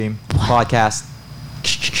podcast.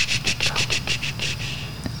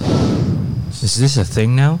 Is this a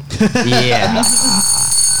thing now? Yeah.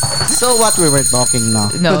 So what we were talking now?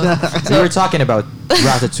 No. We were talking about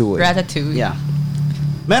Ratatouille. Ratatouille. Yeah.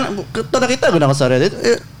 Man, nakita ko na ako sa Reddit.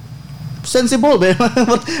 Sensible, ba?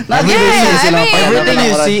 Everything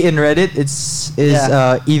you see in Reddit is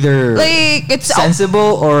either like it's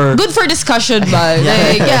sensible or good for discussion, but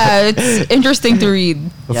it's interesting to read.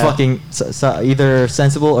 fucking either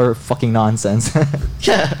sensible or fucking nonsense.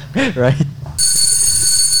 Yeah. Right?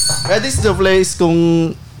 Reddit is the place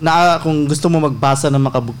kung gusto mo magbasa na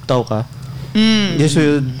makabugtaw ka. You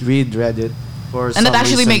should read Reddit for And some that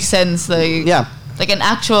actually reasons. makes sense. Like like an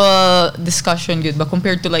actual discussion, good, but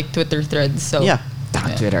compared to like Twitter threads. So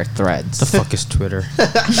Twitter threads. The fuck is Twitter?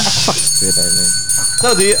 Fuck Twitter, man.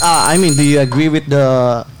 So do you agree with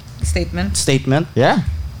the statement. Yeah.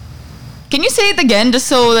 Can you say it again, just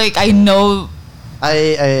so like I know?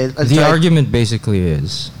 The argument basically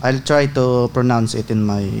is I'll try to pronounce it in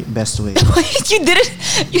my best way. Wait, you didn't.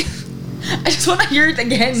 I just want to hear it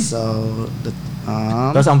again. So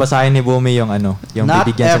Tapos ang basahin ni Bumi yung yung not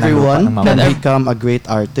bibigyan siya ng lupa everyone ng can mama. become a great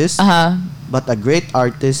artist, but a great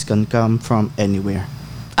artist can come from anywhere.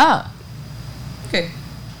 Okay.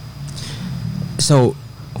 so.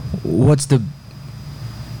 What's the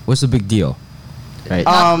big deal? Right.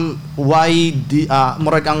 Why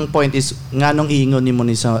murag ang point is nganong iingon nimo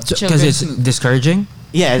ni sa Because it's discouraging.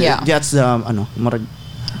 That's murag.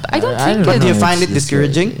 I don't I think don't But do it. you find it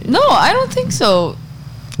discouraging? No, I don't think so.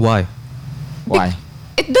 Why? Why?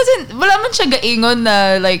 It doesn't. Wala man siya gaingon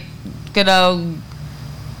na like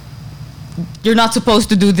you're not supposed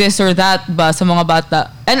to do this or that ba sa mga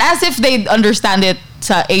bata. And as if they understand it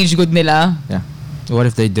sa age good nila. Yeah. What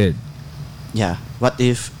if they did? Yeah. What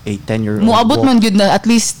if a 10-year-old Muabot man gyud na at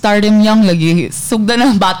least start them young lagi. Sugda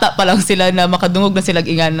na bata pa lang sila na makadungog na sila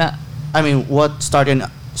ingana. I mean, what start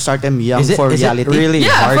them young for reality? Is it really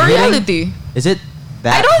hard for hitting? reality. Is it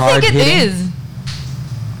that I don't hard think it hitting? is.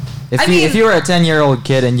 If you were a 10-year-old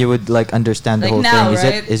kid and you would like understand the Like whole now,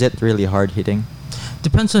 thing, right? is it really hard hitting?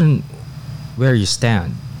 Depends on where you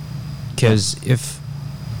stand. Because if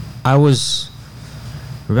I was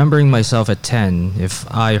remembering myself at 10, if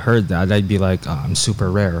I heard that, I'd be like, I'm super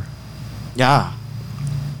rare. Yeah.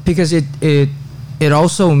 Because it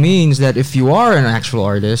also means that if you are an actual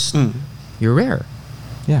artist, you're rare.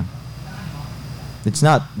 Yeah. It's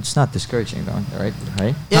not discouraging though, right?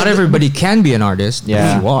 Right? Not everybody can be an artist. But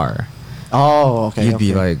Yeah. if you are, Oh, okay. you'd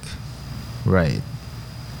be like, right.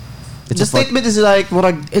 The statement is like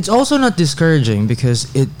murag. It's also not discouraging because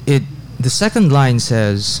the second line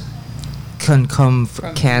says can come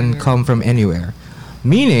from anywhere,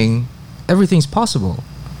 meaning everything's possible.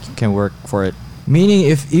 You can work for it. Meaning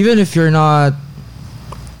even if you're not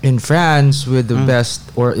in France with the best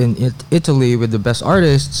or in Italy with the best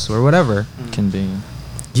artists or whatever, Can be.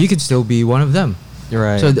 you could still be one of them. You're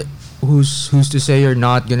right. So who's to say you're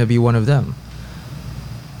not gonna be one of them?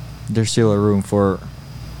 There's still a room for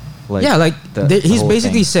like he's whole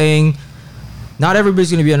basically thing. saying not everybody's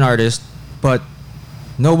gonna be an artist, but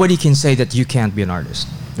nobody can say that you can't be an artist.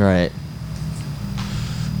 Right.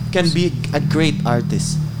 Can be a great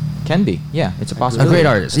artist. Can be. Yeah, it's a A possibility. great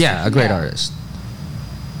artist. Yeah, a great Yeah. artist.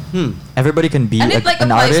 Everybody can be And it like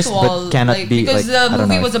an applies artist, to all, but cannot like, be because like, I the don't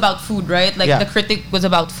movie know. was about food, right? Like Yeah. the critic was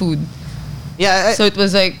about food, Yeah. so it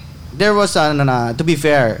was like There was to be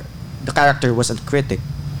fair, the character was a critic.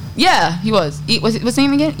 yeah, he was. What's his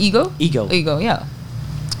name again? Ego. Ego. Yeah.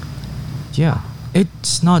 Yeah,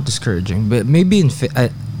 it's not discouraging, but maybe in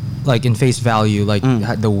face value, like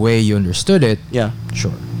the way you understood it. Yeah.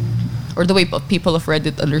 Sure. Or the way people of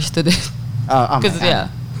Reddit understood it. Because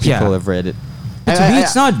People have read it. But to me,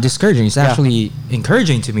 it's not discouraging. It's actually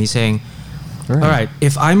encouraging to me, saying, "All right,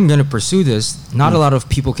 if I'm gonna pursue this, not a lot of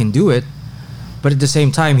people can do it, but at the same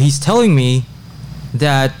time, he's telling me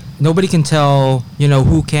that nobody can tell,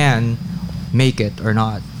 who can make it or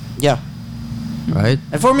not, Yeah. right?"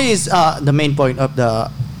 And for me, is the main point of the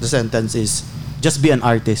sentence is just be an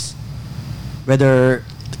artist. Whether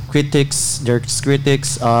there's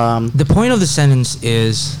critics. The point of the sentence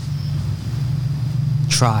is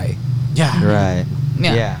try. Yeah. Right.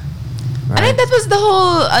 Yeah. Right? I think that was the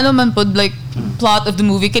whole like plot of the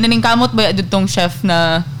movie. Kinaning kamot ba tong chef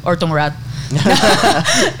na or tong rat na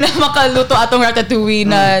makaluto atong ratatouille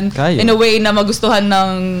na Kaya. in a way na magustuhan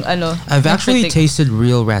ng I've ng actually critic. tasted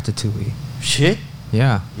real ratatouille. Shit.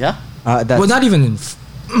 Yeah. Yeah. That's Well, not even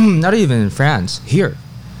in France. Here,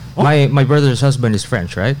 my brother's husband is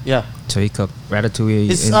French, right? Yeah. So he cooked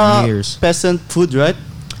ratatouille It's in years. peasant food, right?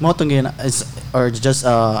 Mo tong or just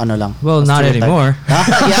lang. Well, not stereotype. anymore.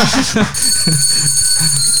 Yeah.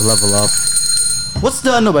 to level up. What's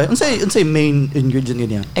the ano ba? Unsay main ingredient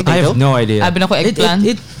ganyan? I have no idea. Abi na ko eggplant.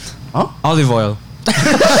 Huh? Olive oil.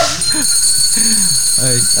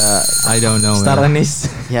 I don't know. Star man. anise.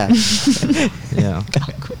 Yeah. Yeah.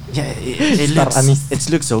 Yeah, it Star looks anise. it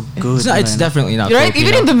looks so good. It's man. definitely not. You're right.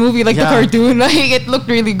 Even in the movie, like the Yeah. cartoon, like it looked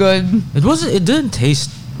really good. It wasn't. It didn't taste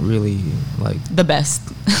really like. The best.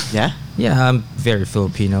 Yeah. Yeah, I'm very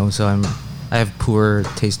Filipino, so I have poor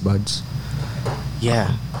taste buds.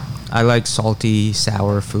 Yeah. I like salty,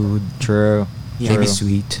 sour food. True. Maybe True.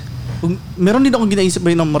 sweet. Meron din akong ginaisip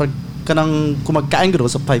ba ng marag kanang kumagkain ko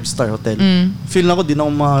sa 5-star hotel. Feel na ko din ako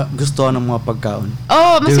magustuhan ng mga pagkaon.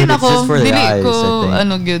 Oh, masin Dude, it's ako. just for the Dili eyes, ko, I think.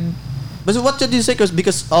 ano, good. But what did you say?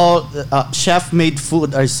 Because all chef-made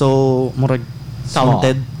food are so murag Small.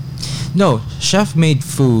 counted. No, chef-made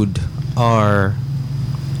food are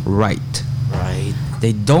right. Right.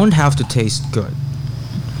 They don't have to taste good.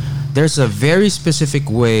 There's a very specific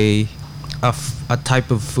way of a type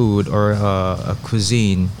of food or a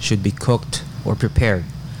cuisine should be cooked or prepared.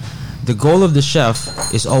 The goal of the chef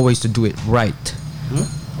is always to do it right.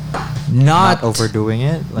 Not Not overdoing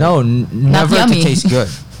it. Like, No, never to yummy. taste good.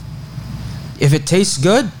 If it tastes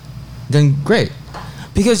good, then great.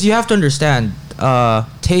 Because you have to understand,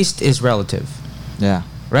 taste is relative, Yeah.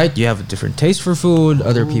 right? You have a different taste for food.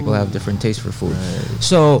 Other people have different taste for food. Right.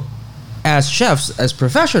 So, as chefs, as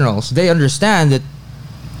professionals, they understand that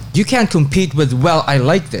you can't compete with, well, I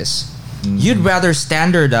like this. You'd rather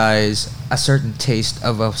standardize a certain taste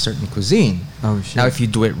of a certain cuisine. Oh shit. Now, if you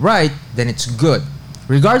do it right, then it's good,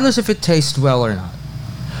 regardless if it tastes well or not.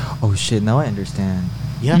 Oh shit. Now I understand.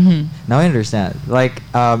 Yeah. Now I understand. Like,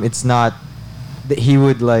 it's not that he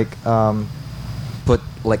would like put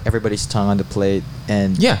like everybody's tongue on the plate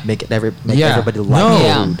and Yeah. make everybody like No,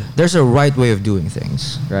 Yeah. food, there's a right way of doing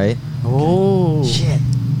things. right? Oh. Shit.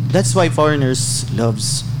 That's why foreigners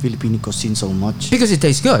loves Filipino cuisine so much. Because it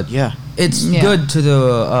tastes good. Yeah. It's Yeah. good to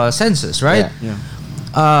the senses, right?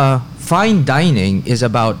 Yeah. Fine dining is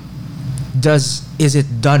about is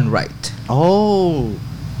it done right? Oh.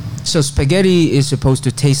 So spaghetti is supposed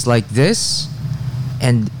to taste like this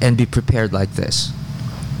and be prepared like this.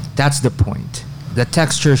 That's the point. The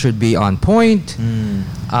texture should be on point.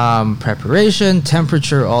 Preparation,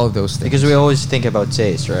 temperature, all of those things. Because we always think about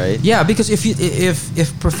taste, right? Yeah, because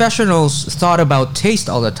if professionals thought about taste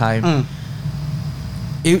all the time,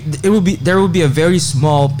 it would be there would be a very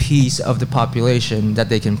small piece of the population that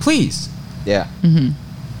they can please. Yeah.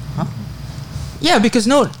 Yeah, because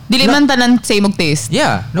Dili man tanan same og taste.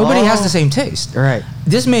 yeah, nobody has Oh. the same taste. Right.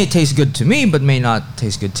 This may taste good to me, but may not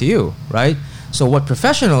taste good to you, right? So what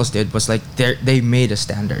professionals did was like they made a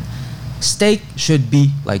standard. Steak should be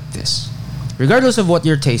like this, regardless of what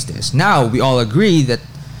your taste is. Now we all agree that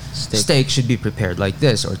steak should be prepared like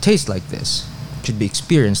this or taste like this, should be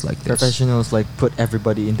experienced like this. Professionals like put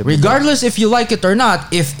everybody in the Regardless if you like it or not,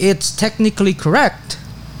 if it's technically correct,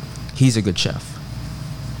 he's a good chef.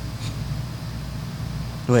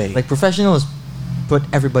 Wait. like professionals put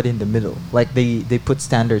everybody in the middle. Like they put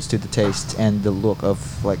standards to the taste and the look of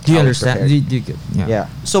like. Do you how it's understand? prepared. Do you get? Yeah.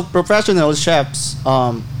 So professional chefs,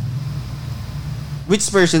 which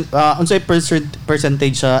unsay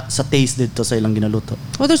percentage sa taste dito sa ilang ginaluto?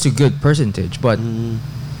 Well, there's a good percentage, but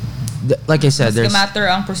like I said, Mas there's matter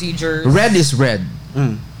ang procedures. red is red.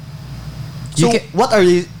 Mm. You So ca- what are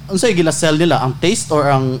the unsay gilasell nila, ang taste or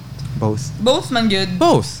ang Both. Both man good.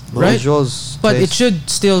 Both, right? Visuals, But it taste. should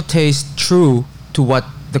still taste true to what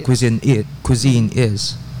the cuisine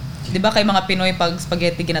is. Di ba kay mga Pinoy pag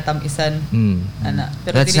spaghetti ginatamisan? Ana.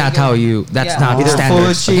 Pero That's dili not yun. how you. That's Yeah. not Either full standard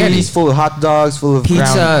of spaghetti. cheese, full of hot dogs, full of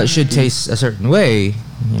Pizza ground. should taste a certain way.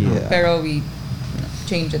 you know, Yeah. Pero we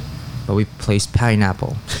change it. But we placed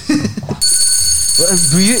pineapple.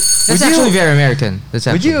 Do you? That's actually very American. That's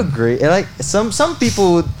Would actually, you agree? Like some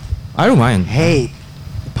people would I don't mind. hate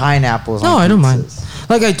pineapples. No, on I don't mind. pizzas.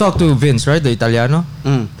 Like I talked to Vince, right, the Italiano.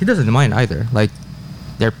 Mm. He doesn't mind either. Like,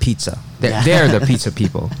 they're pizza. They're the pizza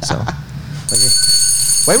people. So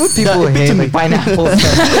Why would people The hate epitome. like, pineapples?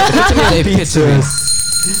 They epitome.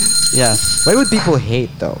 Yeah. Why would people hate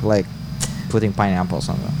though? Like putting pineapples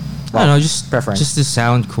on them? I don't know, just preference. just to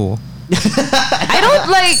sound cool. I don't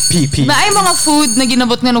like PP. na ay mga food na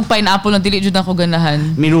ginabot nga og pineapple na dili jud ako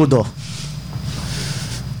ganahan. Minudo.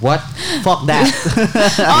 What? Fuck that.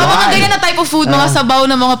 Mga ganyan na type of food, mga sabaw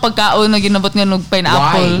na mga pagkaon na ginabot nga og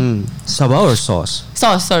pineapple. Mm. Sabaw or sauce?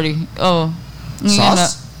 Sauce, sorry. Oh.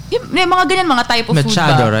 Sauce? Yung mga ganyan, mga type of food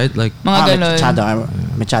Machado, ba? right? Like Mga ganon.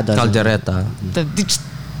 Machado. caldereta. Just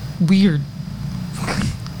weird.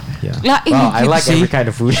 Yeah. Laing Wow, I like See? every kind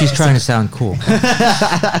of food. She's trying to sound cool.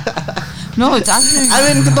 No, it's actually...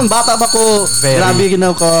 I mean, katong bata ba ko, Very. grabe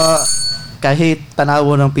ginaw ko kahit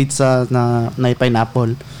tanawo ng pizza na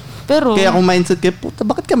pineapple. Pero... Kaya akong mindset kaya, puta,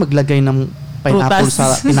 bakit ka maglagay ng pineapple Prutas.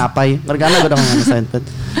 sa tinapay? Margana ko na akong sentence.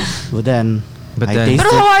 But then, But I then- tasted. Pero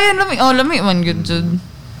Hawaiian lami. Oh, lami man good jud.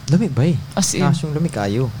 Lami ba eh? As in. Yung lami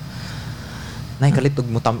kayo. Nakikalitog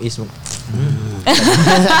mo tamis mo.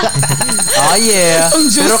 Oh yeah.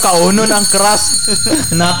 Pero kaunon ang crust.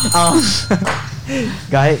 Not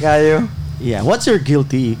Gahi kayo. Yeah, what's your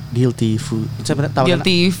guilty food? Sabi na tawag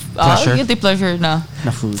Guilty Pleasure. guilty pleasure na na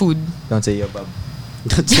food. food. Don't say yo, Bob.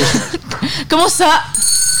 That's it. Kamusta?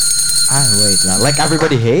 Wait lang. Like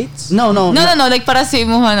everybody hates? No. No, like para sa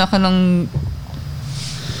imuha na ka ng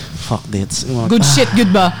Fuck this. good shit, good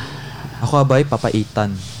ba? Ako abay,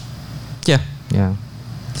 papaitan. Yeah.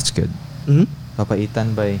 That's good. Hmm?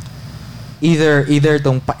 Papaitan bay. Either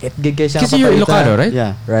tong pait gig kayo siya Kasi you're Ilocano, right?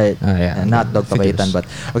 Yeah. Right. Ah, yeah. Not dog Figures. papaitan, but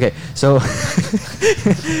okay. So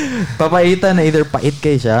papaitan na either pait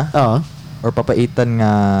kayo siya Oo. or papaitan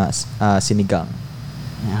nga sinigang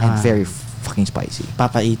and Ah. very fucking spicy.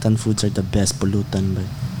 Papaitan foods are the best pollutant, but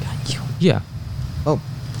Yeah. Oh,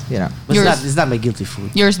 you know. Yours. it's not my guilty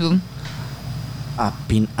food. Yours, boom.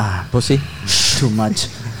 Pussy. Too much.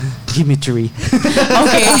 Give me 3.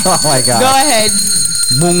 Okay. Oh my god. Go ahead.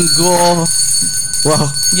 Munggo. Wow.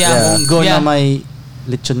 Yeah. Munggo Yeah. na may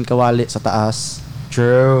lechon kawali sa taas.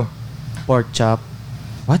 True. Pork chop.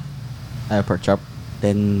 What? Pork chop.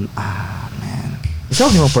 Then, man. Isa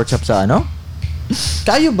mo pork chop sa ano?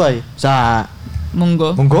 Kayo ba? Sa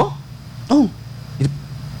Munggo. munggo? Oh.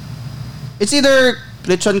 It's either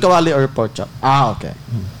lechon kawali or pork chop. Okay.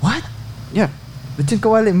 What? Yeah. Lechon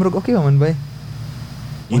kawali, murag okay man ba?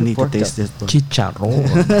 You need to Pork taste chop. this. Bro. Chicharron.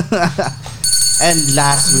 And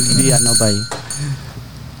last would be ano ba?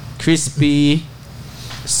 Crispy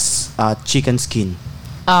chicken skin.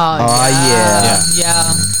 Oh, yeah. Yeah.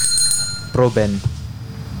 Proben.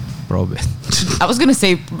 Proben. I was gonna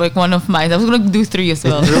say like one of mine. I was gonna do 3 as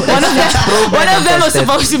well. one of them was tested.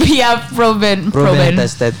 supposed to be Proben Proben.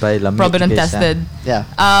 tested by Lamit. Proben and tested. Yeah.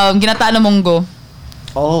 Ginataan na munggo.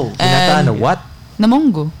 Oh. Ginataan na And- what? Na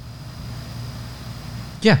munggo.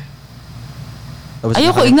 Yeah.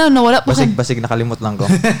 Ayoko, nawala pa Basig nakalimot lang ko.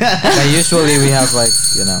 Like, usually we have like,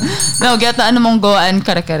 you know. No, ginataan na munggo and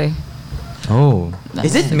kare-kare. Oh.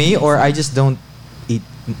 Is it me or I just don't eat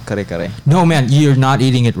kare-kare? No, man, you're not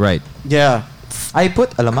eating it right. Yeah. I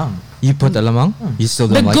put alamang. You put alamang? You still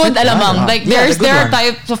The don't like good it? alamang. Like Yeah, the good there are one.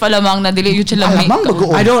 types of alamang na dili yun sila may- Alamang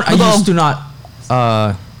bagoong. I used to not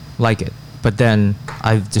like it. But then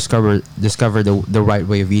I've discovered the right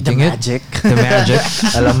way of The eating it. magic. The magic.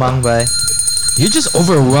 Alamang ba? You just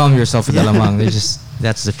overwhelm yourself with alamang.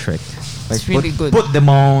 That's the trick. It's really good. Put them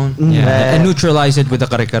on. Yeah. And neutralize it with the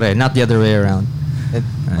kare-kare, not the other way around.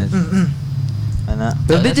 Ana.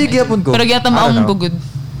 Pero That's di my gyapon ko. Pero gyata I don't maong know. munggo good.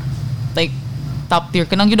 Like top tier.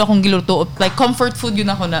 Kanang yun akong giluto. Like comfort food yun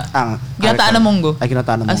ako na. Ginataan na munggo. Ay,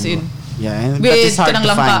 ginataan na munggo. As in. Yeah, and that With is hard kanang to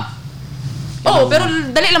langka. find. Oh, pero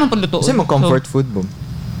dali lang man pagluto. Kasi mo comfort food mo.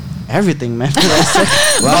 Everything, man.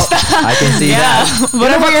 Well, I can see Yeah. that.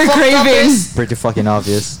 Whatever you're craving. Pretty fucking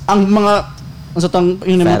obvious. Ang mga sa tang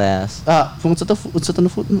yun Fat naman. ass. Kung sa na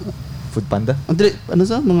food. Food panda. Andre, ano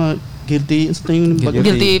sa mga guilty sa yung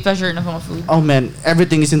Guilty pleasure na mga food. Oh man,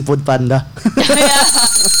 everything is in Food Panda. yeah.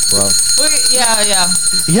 Wow. Uy, yeah.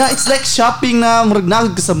 Yeah, it's like shopping na murag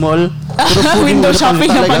nagod ka sa mall. Pero food Window mo shopping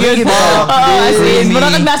na talaga. pag yun. Like, As in, Creamy. mura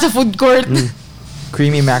kang nasa food court.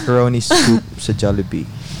 Creamy macaroni soup sa Jollibee.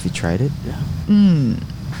 Have you tried it? Yeah.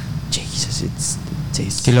 Jesus, it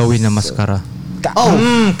tastes. Kilawin na mascara.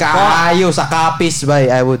 Kayo sa kapis ba?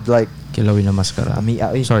 I would like. Kilawin na mascara.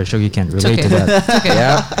 Ay. Sorry, Shug, you can't It's relate okay. to that. It's okay.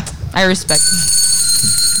 Yeah. I respect.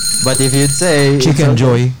 But if you'd say Chicken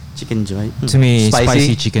Joy. Chicken Joy. To me, Spicy?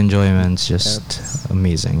 spicy chicken joy, man, it's just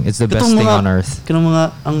amazing. It's the best Katong thing mga- on earth. Kanang mga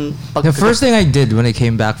ang The first thing I did when I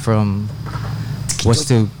came back from was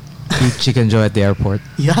to eat chicken joy at the airport.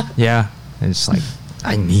 Yeah. Yeah, and it's like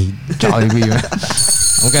I need Jollibee. Man.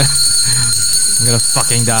 I'm gonna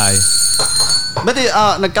fucking die. But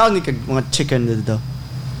nagkaon ni kag mga chicken dito.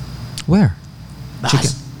 Where?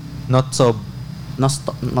 Chicken. not sob,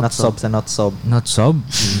 Not sob sa not sob. Not sub?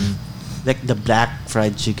 Like the black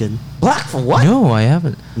fried chicken. Black for what? No, I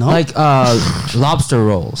haven't. No? Like lobster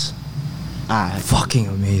rolls. Fucking Fucking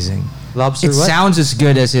amazing. Lobster It what? sounds as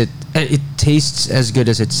good as it tastes as good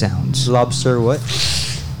as it sounds. Lobster what?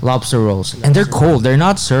 Lobster rolls. And they're cold. They're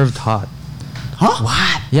not served hot. Huh?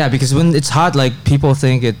 What? Yeah, because when it's hot, like people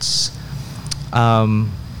think it's, I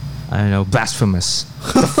don't know, blasphemous.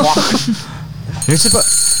 You're supposed.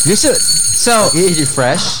 So You eat it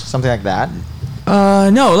fresh, something like that.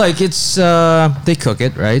 No, like it's they cook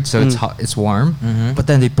it, right? So it's hot, it's warm, but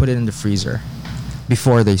then they put it in the freezer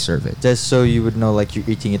before they serve it. Just so you would know, like you're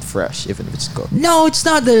eating it fresh, even if it's cooked. No, it's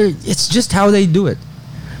not the. It's just how they do it.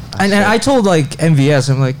 And see. I told like MVS,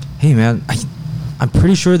 I'm like, hey man, I'm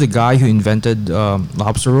pretty sure the guy who invented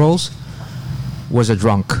lobster rolls was a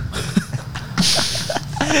drunk.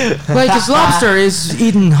 Like his lobster is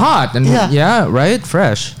eaten hot and Yeah. right,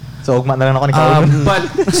 fresh. So, ugma na lang ako ni Calvin.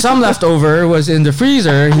 But some leftover was in the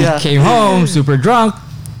freezer. He Yeah. came home super drunk,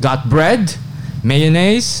 got bread,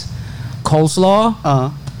 mayonnaise, coleslaw,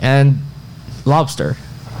 and lobster.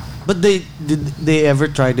 But did they ever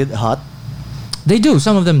tried it hot? They do.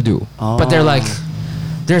 Some of them do. But they're like,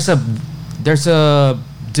 there's a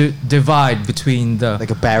divide between the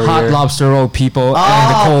Like a barrier. hot lobster roll people and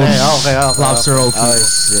the cold lobster roll people.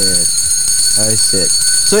 I see.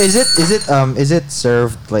 So is it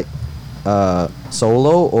served like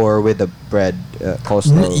solo or with the bread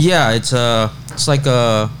coleslaw? Yeah, it's like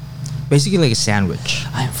a basically like a sandwich.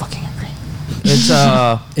 I am fucking hungry. It's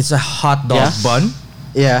a hot dog Yeah. bun,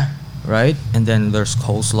 Yeah. right? And then there's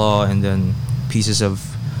coleslaw and then pieces of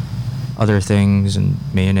other things and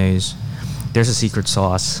mayonnaise. There's a secret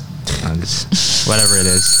sauce. Whatever it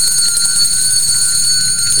is.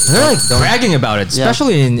 They're like bragging about it,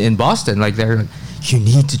 especially in Boston. Like they're like, you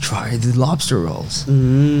need to try the lobster rolls.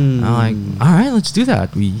 I'm like, all right, let's do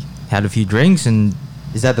that. We had a few drinks and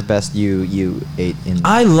Is that the best you ate in?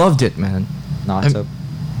 I loved it, man. Not so.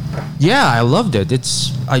 Yeah, I loved it.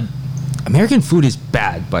 American food is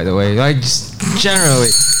bad, by the way. Like just generally,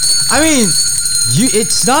 I mean,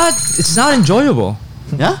 it's not enjoyable.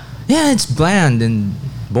 Yeah? Yeah, it's bland and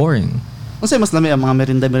boring. Kasi mas lami ang mga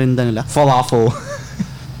merinda nila. Falafel.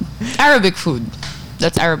 Arabic food.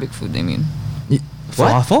 That's Arabic food, I mean.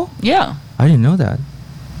 What? Falafel? Yeah. I didn't know that.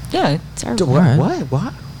 Yeah, it's Arabic. Alright.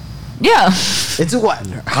 What? Yeah. It's what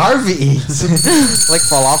Harvey eats. Like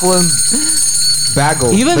falafel and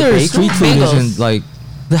bagel. Even The their bagel? street food Bagels. isn't like.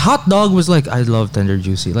 The hot dog was like, I love tender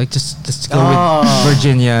juicy. Like just go Oh. with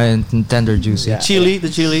Virginia and tender juicy. Yeah. The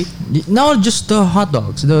chili. No, just the hot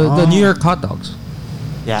dogs. The New York hot dogs.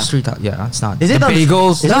 Yeah. Street hot. Yeah, it's not. Is it the on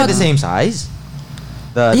bagels? Is it not- the same size?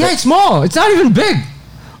 Yeah, it's small. It's not even big.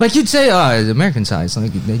 Like you'd say, it's American size.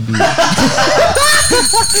 Like they'd be.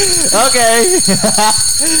 Okay.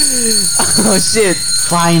 Oh shit!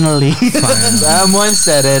 Finally. Someone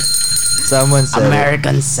said it. Someone said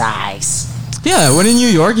American size. Yeah, when in New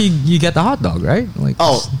York, you get the hot dog, right? Like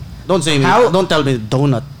Oh, don't say me. Don't tell me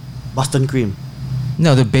donut. Boston cream.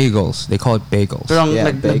 no, the bagels. They call it bagels. Pero ang Yeah,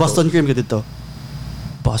 like, bagel. Boston cream ka dito.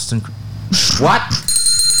 Boston. it. What?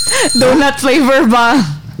 Donut flavor ba?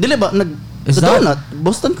 Dili ba Is the that- donut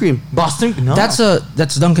Boston cream? Boston? No.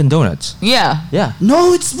 That's Dunkin' Donuts. Yeah. yeah.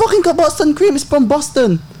 No, it's fucking Boston cream. It's from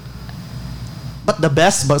Boston. But the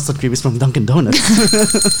best Boston cream is from Dunkin' Donuts.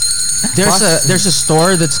 There's a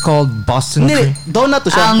store that's called Boston. Hindi, donut to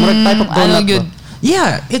siya. Murag type of donut good. ba?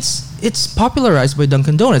 Yeah, it's popularized by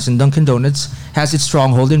Dunkin' Donuts, and Dunkin' Donuts has its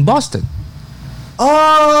stronghold in Boston.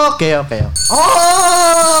 Oh, okay.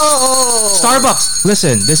 Oh! Starbucks.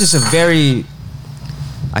 Listen, this is a very.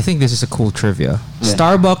 I think this is a cool trivia. Yeah.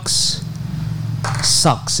 Starbucks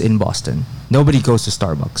sucks in Boston. Nobody goes to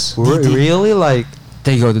Starbucks. Really? Like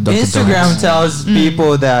They go to Dunkin' Instagram Donuts. tells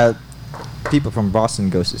people that people from Boston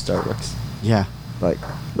goes to Starbucks. Yeah. Like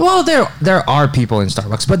Well, there are people in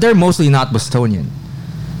Starbucks, but they're mostly not Bostonian.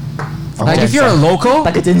 Like if you're a local,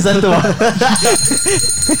 taga-Jinsan to.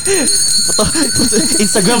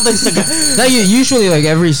 Instagram to Instagram. like usually like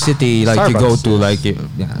every city like you go Starbucks. to like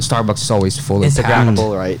Starbucks is always fully packed,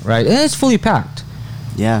 Instagrammable, right? right? And it's fully packed.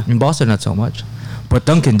 Yeah. In Boston, not so much. But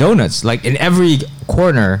Dunkin' Donuts, like in every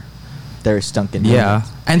corner, There's Dunkin' yeah.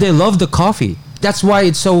 Donuts. And they love the coffee. That's why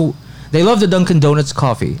it's so. They love the Dunkin' Donuts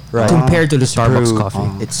coffee Right. compared to the Starbucks True. coffee.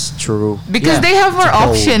 It's true. Because Yeah. they have more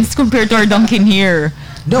options compared to our Dunkin' here.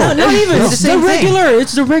 No, not even. It's It's the the same thing. regular.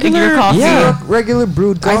 It's the regular coffee. Yeah. Regular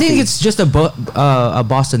brewed coffee. I think it's just a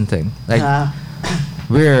Boston thing. Like Ah.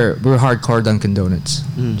 we're hardcore Dunkin' Donuts.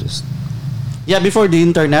 Just Yeah, before the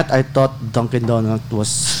internet, I thought Dunkin' Donut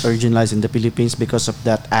was originalized in the Philippines because of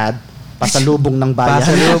that ad. Pasalubong ng bayan.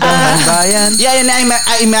 Pasalubong ng bayan. Yeah, and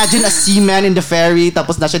I imagine a seaman in the ferry,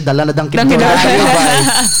 tapos nasa dala na Dunkin' Dunkin' Donut.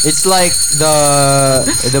 Donuts. It's like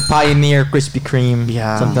the Pioneer Krispy Kreme,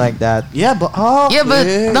 Yeah. something like that. Yeah, but Yeah, but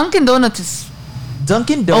Dunkin' Donuts is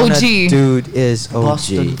Dunkin' Donuts, OG. dude, is OG.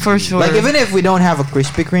 Boston. for sure. Like even if we don't have a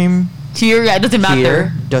Krispy Kreme here, yeah, it doesn't matter.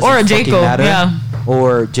 here, doesn't Or a fucking Jayco, matter. yeah.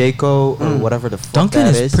 Or Jayco or whatever the fuck Dunkin'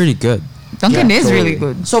 that is pretty good. Dunkin' Yeah, is really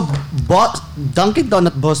totally. good. So, Dunkin'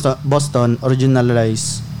 Donut Boston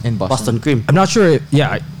originalized In Boston. Boston cream. I'm not sure.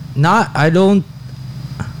 I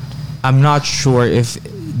I'm not sure if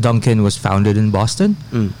Dunkin' was founded in Boston,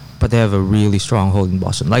 but they have a really strong hold in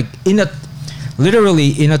Boston. Like literally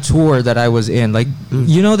in a tour that I was in, like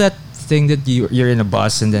you know that thing that you're in a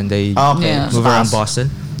bus and then they Okay. Yeah. move around Boston.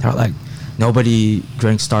 They're like, nobody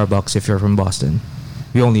drinks Starbucks if you're from Boston.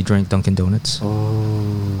 We only drink Dunkin' Donuts.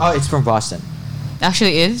 Oh, it's from Boston.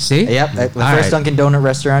 Actually is. See? Yep. The All first right. Dunkin' Donut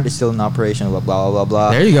restaurant is still in operation. Blah blah blah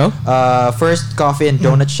blah. There you go. First coffee and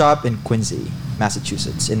donut shop in Quincy,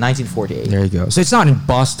 Massachusetts, in 1948. There you go. So it's not in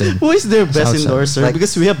Boston. Who is their best outside. endorser? Like-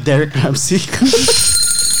 Because we have Derek Ramsey.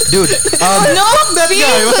 Dude, No,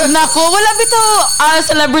 nako, wala bito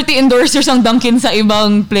celebrity endorsers ang Dunkin' sa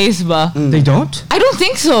ibang place ba? They don't? I don't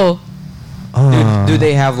think so. do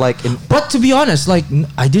they have like? But to be honest, like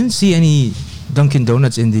I didn't see any Dunkin'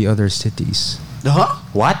 Donuts in the other cities. Huh?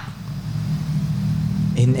 What?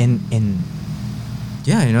 In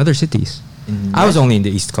Yeah, in other cities. I was only in the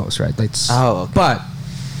East Coast, right? That's Oh, okay. But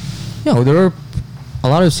there were a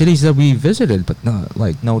lot of cities that we visited, but not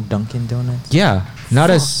like no Dunkin' Donuts. yeah, not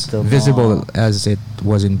as the visible mall. as it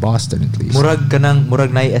was in Boston at least. Murag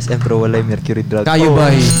na SM pero walay Mercury Drug. Kayo ba?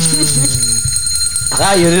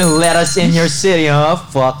 You didn't let us in your city, huh?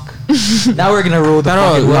 Fuck. Now we're gonna rule the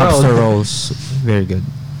Pero fucking lobster world. rolls, very good.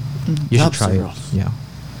 You should Lobster try it. rolls. Yeah.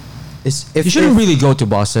 If You shouldn't really go to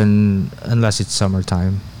Boston unless it's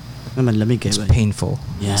summertime. Naman lamig It's eh. painful.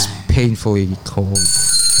 Yeah. It's painfully cold.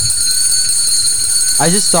 I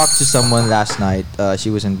just talked to someone last night. She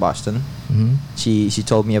was in Boston. Hmm. She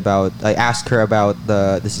told me about. I asked her about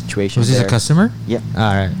the situation. Was this there. a customer? Yeah. All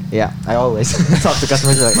right. Yeah, I always talk to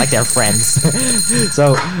customers like they're friends.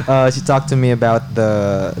 So she talked to me about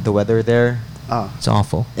the weather there. Ah. It's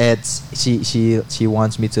awful. It's she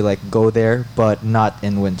wants me to like go there, but not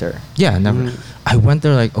in winter. Yeah, never. I went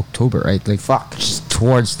there like October, right? Like Fuck. just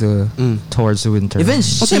towards the winter. Even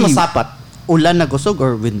Kasi she masapat. Ulan na gusog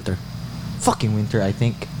or winter? fucking winter, I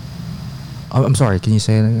think. Oh, I'm sorry. Can you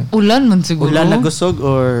say it again? Ulan man siguro. Ulan na gusog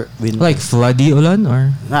or winter? Like floody ulan or?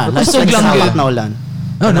 like Gusog lang sapat yun. na ulan.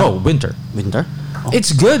 No, winter. Winter? Oh. It's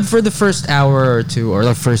good for the first hour or two or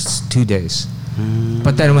the first 2 days,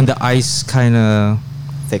 but then when the ice kind of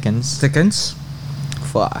thickens,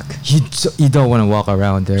 Fuck. you don't want to walk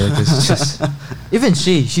around there because it's just Even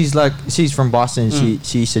she's from Boston.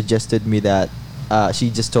 She suggested me that. She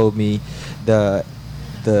just told me the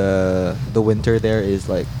winter there is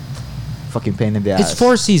like fucking pain in the ass. it's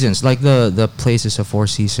 4 seasons. Like the place is a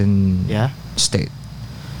 4-season Yeah. state.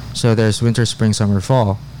 So there's winter, spring, summer,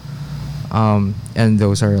 fall, and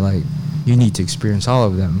those are like you need to experience all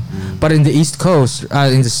of them. But in the East Coast,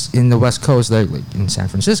 in the West Coast, like in San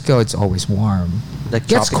Francisco, it's always warm. Like It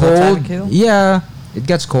gets tropical cold. tropical? Yeah, it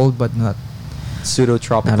gets cold, but not Pseudo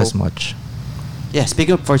tropical. as much. Yeah,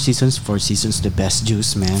 speaking of Four Seasons the best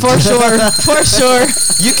juice, man. For sure. For sure.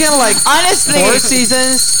 You can like Honestly. 4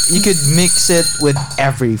 seasons. You could mix it with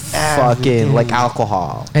every fucking like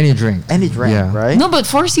alcohol, Any drink. any drink, Yeah. right? No, but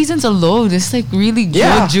 4 Seasons alone is like really good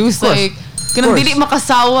Yeah, juice. of course. Like, kanang course. dili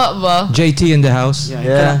makasawa ba? JT in the house.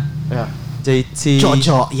 Yeah. Yeah. JT.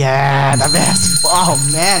 Jojo. Yeah, the best. Oh,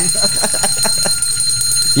 man.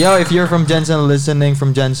 Yo, if you're from Jensen, listening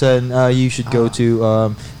from Jensen, you should go to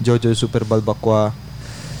Jojo Super Balbakwa.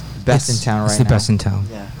 Best in town right It's the now. best in town.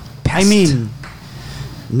 Yeah. I mean,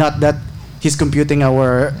 not that he's computing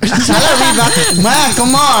our salary back. Man,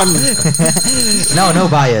 come on. No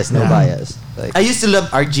bias, no Yeah. bias. Like, I used to love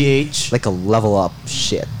RGH, like a level up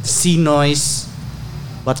shit. C Noise.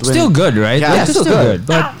 But when, Still good, right? Yeah, Like, it's it's still still good. good.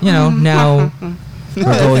 But you know now we're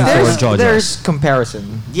going for JoJo's. There's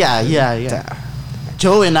comparison. Yeah.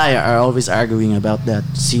 Joe and I are always arguing about that.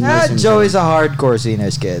 C Noise. and Joe is a hardcore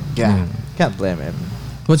Cines kid. Yeah. Can't blame him.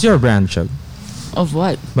 What's your brand, Chug? Of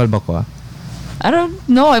what? Balbakwa. I don't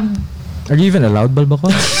know. Are you even allowed balbakwa?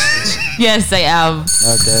 Yes, I am.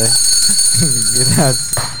 Okay.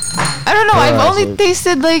 I don't know. I've Alright, only so-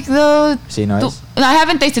 tasted like the. Cines? No, I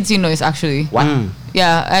haven't tasted Sinoy's actually. What?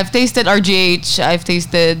 Yeah, I've tasted RGH. I've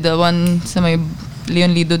tasted the one sa may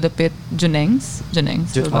Leon Lido Dapit Junengs.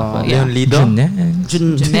 Yeah. Leon Lido? Juneng.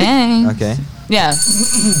 Junengs. Okay. Yeah,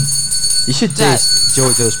 You should That- taste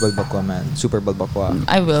JoJo's Balbakwa, man. Super Balbakwa.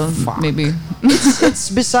 I will maybe. It's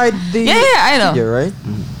beside the Yeah, I know. figure, right?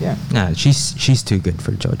 Yeah. Nah, she's too good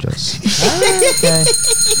for JoJo's. Okay.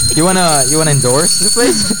 You wanna endorse the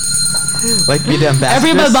place? Like be the ambassador?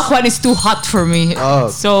 Every balbakwan is too hot for me. Oh.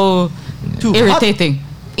 So Too irritating.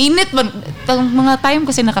 Init ba? Mga time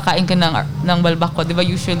kasi nakakain ka ng balbakwa, di ba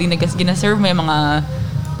usually gina-serve may mga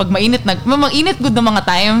pag mainit mainit good na mga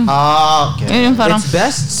time. Okay. Yun yung parang It's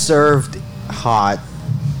best served hot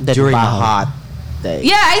Then during baho. hot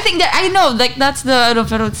Yeah, I think that I know. Like that's the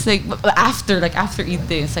pero it's like after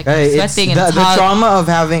eating, it's like Hey, I'm it's sweating and the it's hot. trauma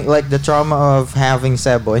of having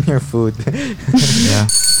sebo in your food. Yeah.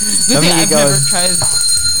 Good I thing mean, I've you never go- tried.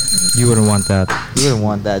 You wouldn't want that. You wouldn't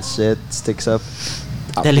want that shit. Sticks up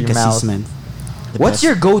your Delicacies, mouth. man. The What's best.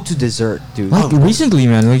 your go-to dessert, dude? Like recently,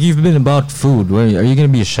 man, like you've been about food. Are you gonna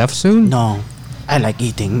be a chef soon? No. I like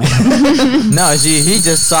eating, man. No, he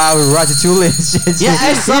just saw ratatouille and shit. Yeah, I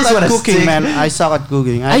He suck just at wanna cooking, stick- man. I suck at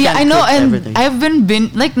cooking. Yeah, can't I know, cook and everything. I've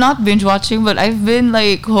been not binge watching, but I've been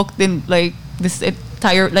like hooked in like this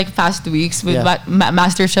entire like past weeks with Yeah.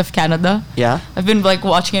 MasterChef Canada. Yeah. I've been like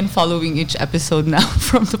watching and following each episode now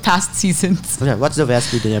from the past seasons. Yeah, what's the best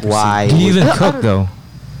food you ever Why? Do you even I cook don't- though?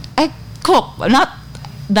 I cook, not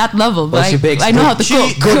that level, but Well, she bakes I know how to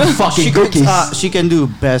good- cook. good fucking She cooks, cookies. she can do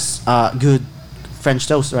best good French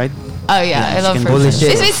toast, right? Oh yeah, Yeah, I love chicken French Holy toast.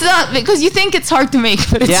 shit. It's not because you think it's hard to make,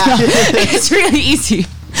 but it's Yeah. not. It's really easy.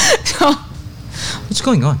 So What's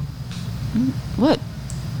going on? what?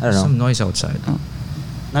 I don't know. Some noise outside.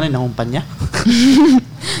 Nanay nakumpanya.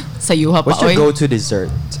 Sayuha pa What's your oy. go-to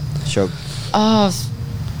dessert, Shog?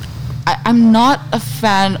 I'm not a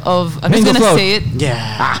fan of. I'm just Mango gonna float. say it.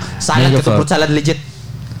 Yeah. Salad Mango ka to, float. fruit salad legit.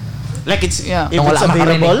 Like it's Yeah. if Nung it's wala ka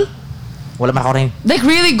available. Wala makarin. Like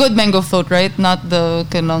really good mango float, right? Not the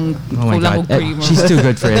kanang Oh my kulang god, ko cream. or she's too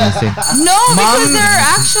good for anything. no, because Mom- they're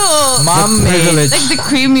actual. Mom made privilege. Like the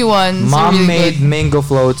creamy ones. are Mom really made good. mango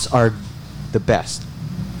floats are the best.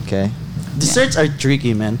 Okay. Desserts are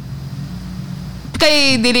tricky, man.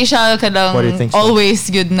 Kay dili siya kanang What do you think, sir? always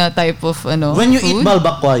good na type of ano. When you food. eat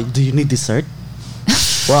balbakwai, do you need dessert?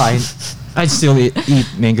 Well, I'd still eat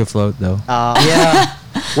mango float though. yeah.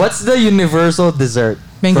 What's the universal dessert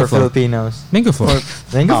Mango for float. Filipinos? Mango float.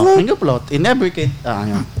 Mango float? Mango float. In every case.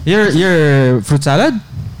 Yeah. Your fruit salad?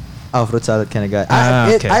 Oh, fruit salad kind of guy.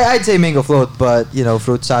 Okay. I'd say mango float, but you know,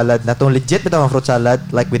 fruit salad. Not only legit, but fruit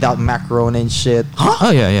salad like without macaroni and shit.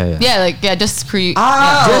 Oh yeah. Yeah, just cream.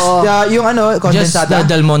 Just yung ano, Just the condensada.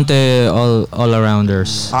 Del Monte all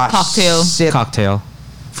arounders Cocktail. Shit. cocktail,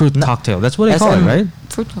 fruit No. cocktail. That's what they call it, SM. right?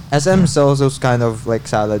 Fruit cocktail. SM sells those kind of like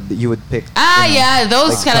salad that you would pick. Ah, you know, yeah,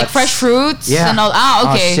 those like kind of like cuts. fresh fruits Yeah. and all.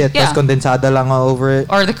 Ah, okay. Oh shit, yeah. tapos condensada lang all over it.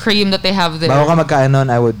 Or the cream that they have there. Bago ka magkain nun,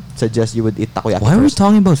 I would suggest you would eat takoyaki Why are we first.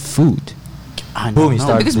 talking about food? I Boom, you know.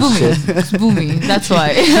 started Because this boomy. shit. It's boomy. That's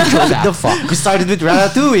why. What the fuck? We started with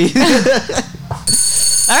ratatouille.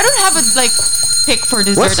 I don't have a like pick for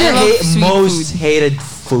dessert. What's your I love sweet most food. hated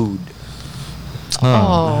food?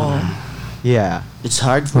 Oh, Yeah. It's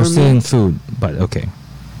hard for We're still me. in food, but okay.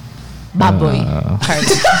 baboy. Hard.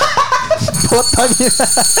 Putang ina.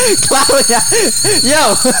 Klaro niya. Yo,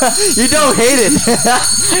 you don't hate it.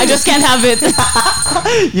 I just can't have it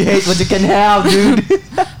You hate what you can have, dude.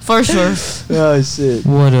 for sure. Oh shit.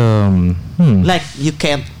 What Like you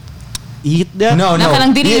can't eat that. No, Na no.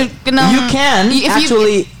 kanang dili- You, kanang- you can if you-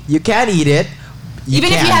 actually. You can eat it.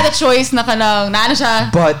 Even if you had a choice na kanang naano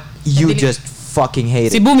siya. but you Dili- just fucking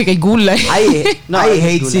hate Si it. Boomy kay gulay. No, I I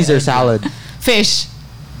hate do like Caesar it. salad. Fish.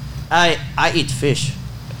 I eat fish.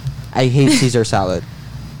 I hate Caesar salad.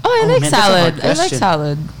 Oh, I Oh, like man, that's a salad. hard I like question.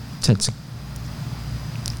 salad.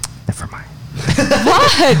 Never mind.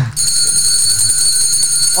 What?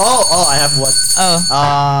 Oh, I have one.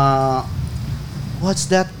 Oh. What's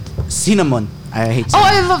that? Cinnamon. I hate Oh,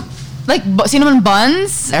 cinnamon. I love like cinnamon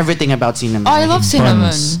buns. Everything about cinnamon. Oh, I love hate.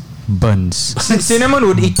 cinnamon. Buns. Cinnamon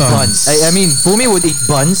would eat buns. Buns. I mean, Bumi would eat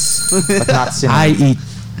buns, but not cinnamon.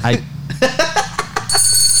 I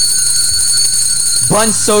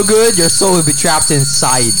Buns so good, your soul will be trapped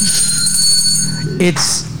inside.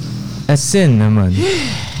 It's a cinnamon.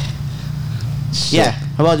 Yeah.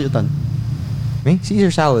 How about you, Tan? Me? Caesar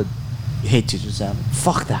salad. You hate Caesar salad.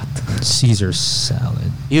 Fuck that. Caesar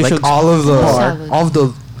salad. You like should all of the, Salad. all of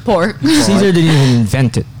the. Pork. Caesar didn't even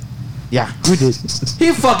invent it. Yeah. Who did?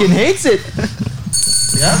 He fucking hates it.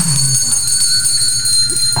 Yeah.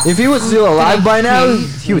 If he was still alive by now,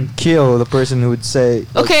 hate he would kill the person who would say,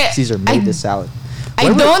 "Oh, Okay, Caesar made this salad." I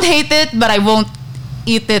don't hate it, but I won't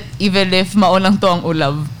eat it even if maulang to ang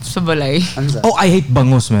ulam sa balay. Ano sa? Oh, I hate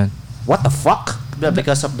bangus, man. What the fuck?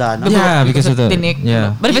 Because of the ano? Yeah, because of the tinik.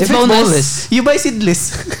 yeah. But if it's boneless, You buy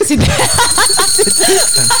seedless.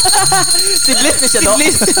 Sidless na siya,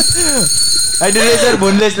 Ay, dili sir,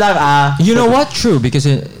 boneless lang. You know what? True, because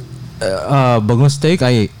bangus steak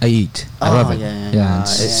I eat. I Oh, love it. yeah.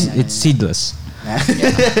 It's seedless.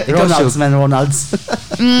 Ronald's, man, Ronald's.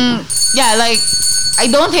 yeah, like I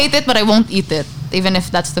don't hate it, but I won't eat it, even if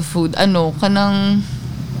that's the food. Ano, kanang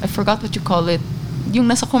I forgot what you call it. Yung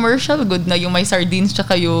nasa commercial, good na yung may sardines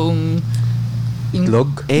tsaka yung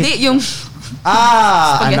Itlog? Hindi, yung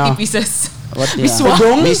Spaghetti spaghetti ano? pieces. What Miswa?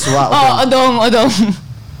 Miswa. Oh, odong.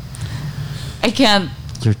 I can't.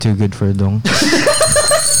 You're too good for dong.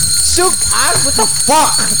 Shook ass. What the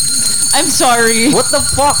fuck? I'm sorry. What the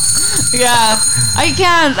fuck? Yeah, I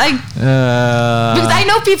can't. Because I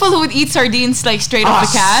know people who would eat sardines like straight off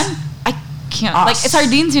the can. I can't. Like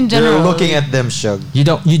sardines in general. You're looking at them, Shug. You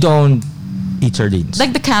don't eat sardines.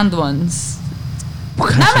 like the canned ones.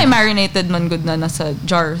 Na may marinated man good na nasa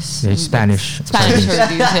jars. Yeah, Spanish. Spanish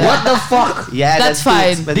sardines. Yeah. What the fuck? Yeah, That's too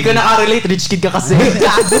fine. expensive. Di ka nakarelate. Rich kid ka kasi.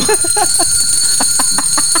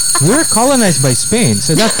 We're colonized by Spain,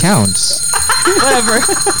 so that counts. Whatever.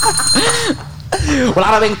 Wala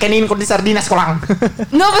ka rin kanin kundi sardinas ko lang.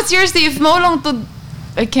 No, but seriously, if mo lang to,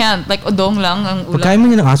 I can't. Like odong lang ang ulam. Pagkain mo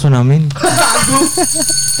niya ng aso namin.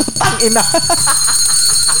 Ina.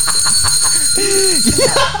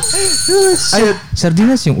 Ay,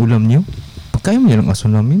 sardinas yung ulam niyo? Pagkain mo niya ng aso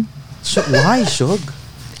namin? Why, Shug?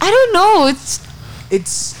 I don't know.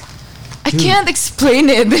 It's I can't explain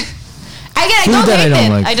it. I Food don't that I hate don't it.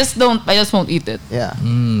 like. I just won't eat it. yeah.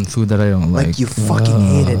 Food that I don't like. Like you fucking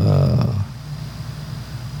hate it.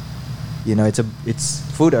 You know, it's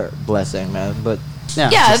food are blessing, man. But Yeah,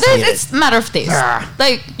 just hate it's a matter of taste.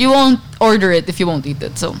 Like you won't order it if you won't eat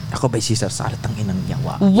it. So ako by Caesar salad ang inang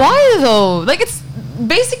yawa. why though? Like it's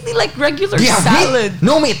basically like regular salad.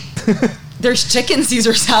 No meat. There's chicken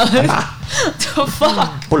Caesar salad. The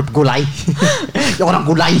fuck? Pulp gulay. Ayoko ng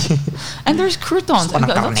gulay. And there's croutons. Gusto ko ng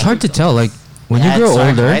karne. It's hard to tell. Like when Yeah, you grow it's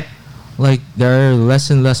hard, older, right? like there are less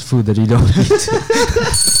and less food that you don't eat.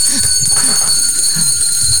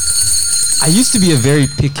 I used to be a very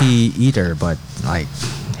picky eater, but like,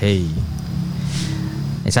 hey,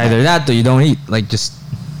 it's either that or you don't eat. Like just,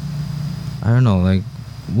 I don't know. Like,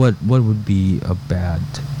 what would be a bad?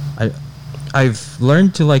 I've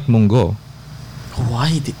learned to like mungo.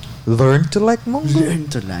 Why did Learn to like mungo. learn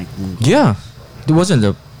to like mungo? Yeah, it wasn't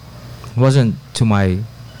to my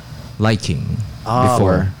liking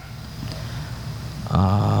before.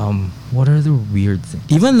 What are the weird things?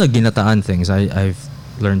 Even the ginataan things I've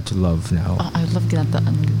learned to love now. Oh, I love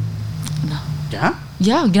ginataan. Yeah?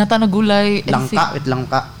 Yeah, ginataan na gulay. Langka, with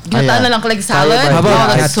langka. Ginataan na lang like salad. Kaya ba- How about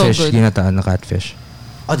Oh, that's so catfish? good. Ginataan na catfish.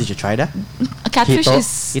 Oh, did you try that? A catfish Hito? is.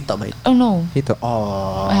 Ito ba ito? Oh no. Hito.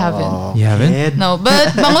 Oh. I haven't. You haven't? kid. No,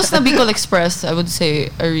 but Bangus na Bicol Express, I would say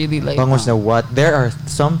I really like. Bangus na what? There are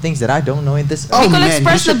some things that I don't know in this. Oh, Bicol man,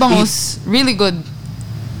 Express you na should Bangus, really good.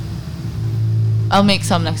 I'll make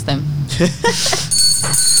some next time. I'll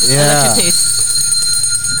let you taste.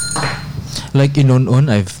 Like inon-un,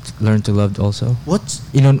 I've learned to love also. What's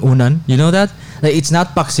Inon-unan, you know that? Like it's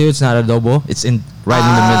not paksiw, it's not adobo. It's in right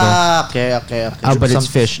in the middle. Okay. But it's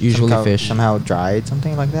fish, usually fish. Somehow dried,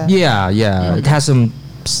 something like that. Yeah. It has some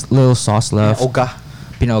little sauce left. Oga.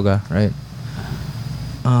 Pinoga, right?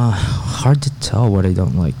 Hard to tell what I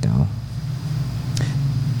don't like now.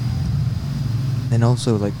 Then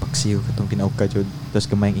also like paksiw katong kinaugka jud. Tapos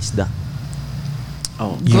gamayng isda.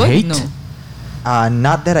 Oh. You Good? hate? No.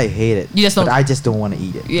 Not that I hate it, You just but don't- I just don't want to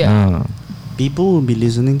eat it. Yeah. People will be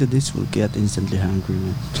listening to this will get instantly hungry,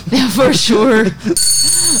 man. Yeah, for sure.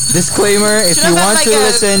 Disclaimer: if Should you have want done to like a-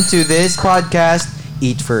 listen to this podcast,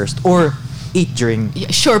 eat first or eat during.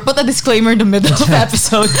 Yeah, sure, put a disclaimer in the middle of the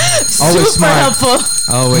episode. Always Super smart. helpful.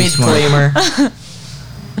 Always smart. Disclaimer.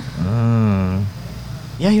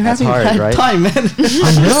 Yeah, you're That's having hard, a bad right? time, man.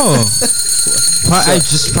 I know. I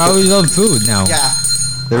just probably love food now. yeah.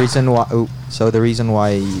 The reason why, the reason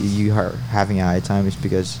why you are having a high time is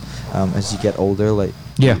because as you get older, like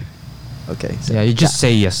Yeah. okay, so Yeah, you just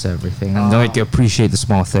say yes to everything and like you appreciate the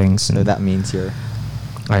small things. so And that means you're.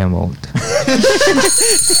 I am old.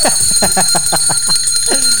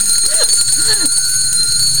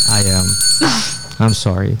 I am. I'm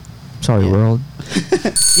sorry. Sorry, Yeah. world.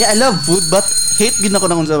 Yeah, I love food but hate gid ako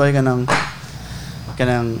na kung sabay kanang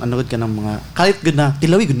ano gud kanang mga kalit gud na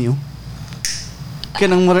tilawi gud niyo.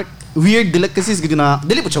 Kanang murag weird delicacies gud na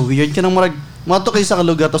dili po siya weird kanang murag mato kay sa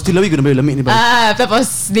kalugar tapos tilawi gud na ba yung lami ni ba?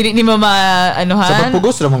 Tapos di mo Sa maanuhan.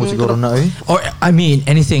 pagpugos naman ko siguro na eh. Or I mean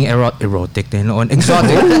anything erotic din on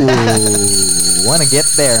exotic. Ooh, wanna get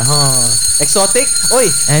there, huh? Exotic? Oy,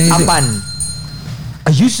 Anything. apan. I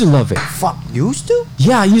used to love it. Fuck, used to?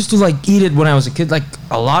 Yeah, I used to like eat it when I was a kid, like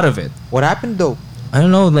a lot of it. What happened though? I don't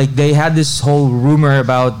know, like they had this whole rumor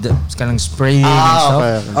about the kind of spraying and stuff.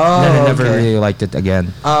 okay. Oh, Then I never okay. really liked it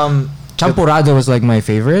again. Um, Champurrado was like my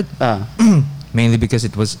favorite, Ah. mainly because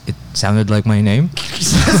it sounded like my name.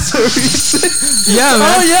 Yeah,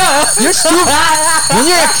 man. Oh yeah. You're stupid. When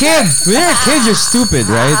you're a kid, you're stupid,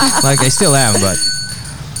 right? Like I still am, but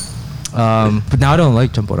now I don't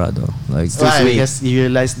like champurrado. Like Why? sweet. Because you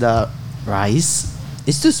realize the rice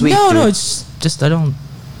It's too sweet. No, dude. it's just I don't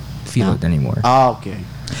feel it anymore. Ah, okay.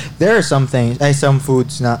 There are some things, some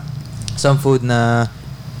foods some food na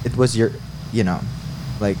it was your,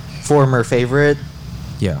 like former favorite.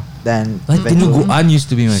 Yeah. Then Like eventually- dinuguan used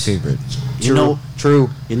to be my favorite. You know, true.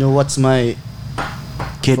 you know what's my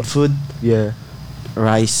kid food? Yeah.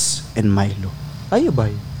 Rice and Milo.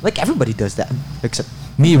 Ayun. Like everybody does that, except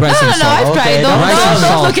Me, rice No, and no, salt. I've tried. Okay, Don't, rice don't, and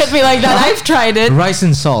don't salt. look at me like that. I've tried it. Rice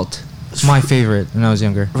and salt. My favorite when I was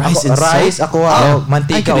younger. Rice and rice, salt. ako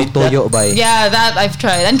mantika I o could eat that. toyo ba? Yeah, that I've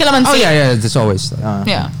tried. And calamansi. Oh yeah, that's always.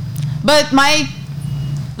 Yeah. But my,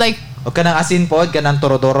 like, O kanang asin pod, kanang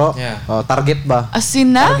torodoro. Yeah. O, target ba?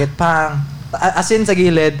 asin na? Target pang. Asin sa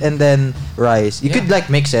gilid and then rice. You Yeah. could like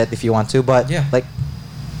mix it if you want to, but Yeah. like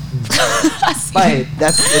Asin. bye.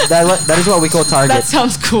 That is what we call target. That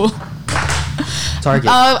sounds cool.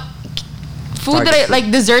 Target. Food that I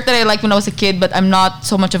like, dessert that I liked when I was a kid, but I'm not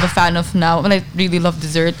so much of a fan of now. And I really love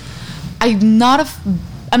dessert. I'm not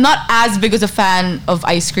as big as a fan of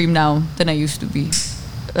ice cream now than I used to be.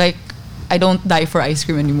 Like, I don't die for ice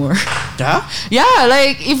cream anymore. Yeah? Yeah,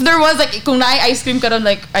 like if there was like kung naay ice cream karon,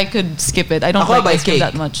 like I could skip it. I don't Ako like ba ice cream cake?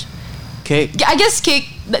 that much. Cake. Yeah, I guess cake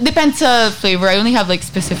depends flavor. I only have like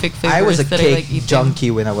specific flavors I was a that cake I like eating.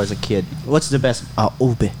 junkie when I was a kid. What's the best?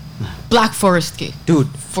 Ube. Black Forest cake. Dude,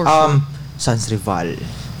 For sure. Sans Rival.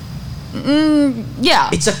 Yeah.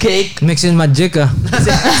 It's a cake. Mix in magic. It's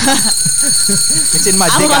in Ako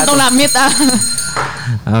magic. man tong lamit ah.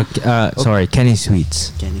 Sorry, Kenny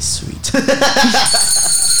Sweets. Kenny Sweet.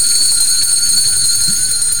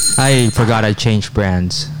 I forgot I changed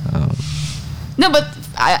brands. No, but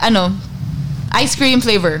I know. Ice cream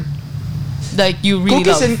flavor. Like you really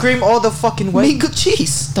Cookies love. and cream all the fucking way. Mango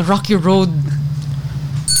cheese. The Rocky Road.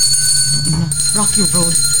 Rocky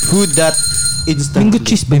Road. Food that instantly. Mingo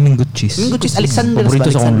cheese ba yung mingo cheese? Mingo cheese. Alexander's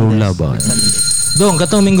Paborito ba? sa akong lola ba? Dong,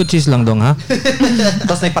 katong mingo cheese lang dong ha?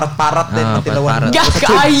 Tapos may parat-parat din. parat-parat.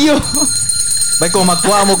 Gakayo. Bay kung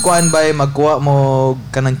magkuha mo magkuha mo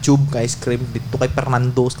kanang tube ka ice cream dito kay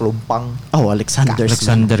Fernando's Kalumpang. Oh, Alexander's.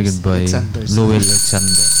 Alexander goodbye. Alexander's. Lowell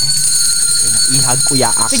Alexander. Ihag ko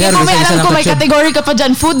yaa. Sige, Sir, mamaya isa alam ko lang may pa, Chub. category ka pa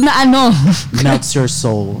dyan. Food na ano. Melts your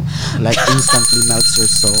soul. Like instantly melts your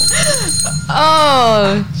soul.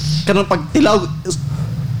 Oh. Kanang pag tilaw,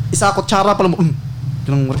 isa kutsara pa lang.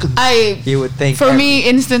 Kanang You would think For me,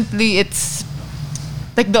 instantly, it's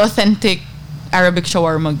like the authentic Arabic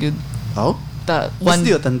shawarma good. Oh? The What's one.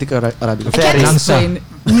 the authentic Arabic? I can't Very explain.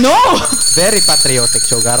 No! very patriotic,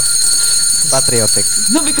 Sugar. Patriotic.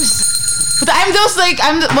 No, because. But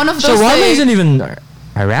I'm one of those. Shawarma like, isn't even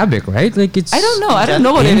Arabic, right? Like it's. I don't know. I don't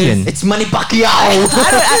know what Indian. it is. It's Manny Pacquiao.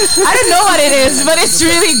 I don't know what it is, but it's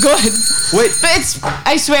really good. Wait, But it's.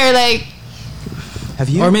 I swear, like. have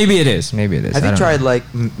you Or maybe it is. Maybe it is. have I you don't know. tried like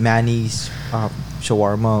Manny's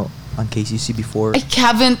shawarma on KCC before? I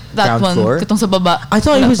haven't that Ground one. floor? Katong sa baba. I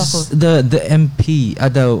thought it Wala was pa ako. the MP,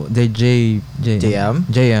 the JM?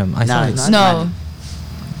 JM. I thought No, it's. not No.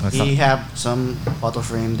 I thought- We have some photo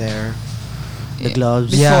frame there. The gloves.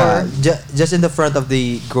 Yeah, before. just in the front of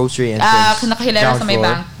the grocery Ah, entrance. nakahilera ground sa may floor.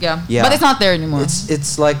 bank. Yeah. Yeah. But it's not there anymore.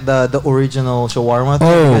 It's like the original shawarma thing.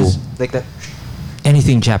 Oh. because, like that.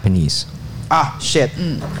 Anything Japanese. Shit.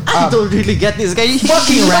 I don't really get this guy. Fucking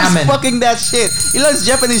He loves ramen. Fucking that shit. He loves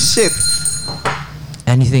Japanese shit.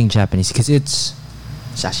 Anything Japanese because it's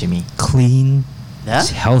Sashimi. clean, Yeah? it's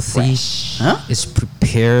healthy, Huh? it's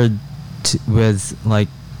prepared with like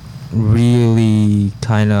really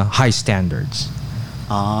kind of high standards.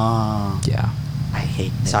 Ah. Yeah. I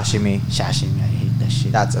hate that. Sashimi. Sashimi. I hate that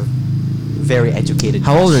shit. That's a very educated.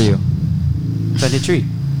 How old are you? 23.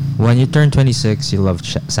 When you turn 26, you love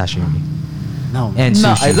sashimi No. and No,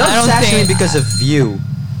 sushi. I love I don't sashimi think- because of you.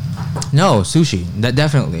 No, sushi. That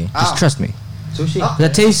definitely. Just Ah. trust me. Sushi. The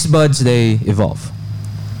taste buds they evolve.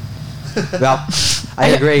 Well,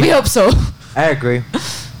 I agree. We hope so. I agree.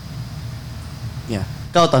 Yeah.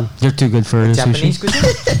 Kautan. You're too good for Japanese sushi.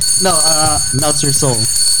 cuisine? No, melts your soul.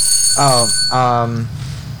 Oh,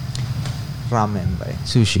 ramen ba?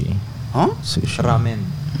 Sushi. Huh? Sushi. Ramen.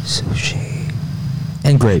 Sushi.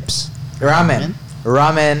 And grapes. Ramen.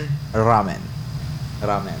 Ramen. Ramen.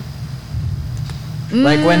 Ramen.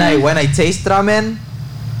 Like when I taste ramen,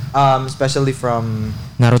 especially from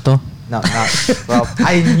Naruto. no, not well,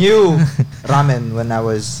 I knew ramen when I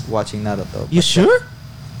was watching Naruto. You but sure?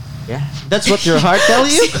 Yeah. That's what your heart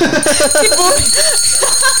tells you?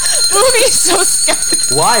 Movie is so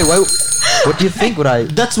scared. Why? Why? What do you think? Would I?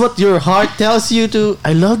 That's what your heart tells you to.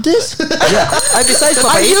 I love this. Yeah. Besides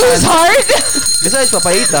Are you papaitan. hard? Besides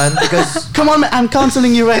papaitan, because Come on, man. I'm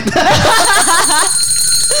counseling you right now.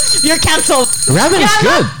 You're cancelled. Ramen is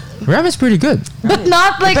good. Ramen's pretty good. But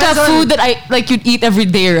not like Depends a on- food that I like you'd eat every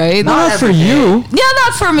day, right? Not for every day. you. Yeah,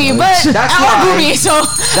 not for me, but That's or why- Bumi. So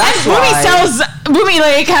and Bumi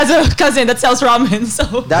like has a cousin that sells ramen.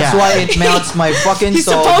 So That's Yeah. why it melts my fucking He's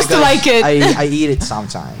soul. supposed to because like it. I eat it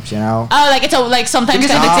sometimes, you know. like it's a like sometimes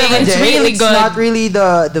kind of Not thing. every It's day, really it's good. not really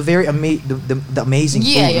the very the amazing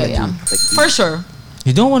Yeah, food yeah, that yeah. you like, For eat. sure.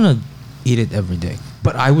 You don't want to eat it every day.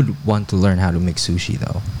 But I would want to learn how to make sushi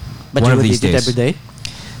though. But One you of would these eat it days. every day?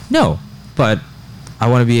 No, but I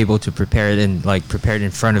want to be able to prepare it and like prepare it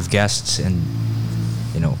in front of guests and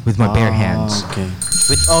with my bare hands. Okay.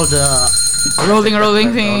 With all the...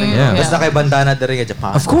 Rolling thing. Yeah. Basta kay bandana dari nga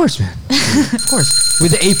Japan. Of course, man. Of course.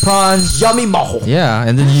 With the apron. Yummy maho. Yeah,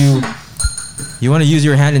 and then you want to use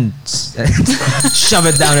your hand and shove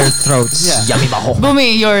it down their throats. Yeah. Yummy maho.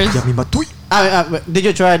 Bumi, yours. Yummy matoy. Did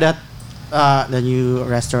you try that the new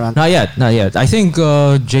restaurant? Not yet, not yet. I think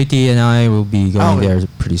JT and I will be going Oh, there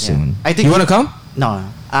pretty soon. I think you want to come? No.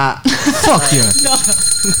 Fuck you.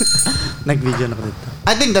 Nag-video na ko dito.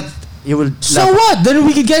 I think that you will So love- what? Then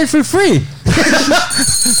we can get it for free.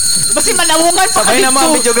 Kasi manawungan pa Sabay kami na mga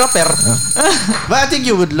to. videographer. But I think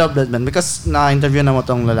you would love that, man, because na-interview na mo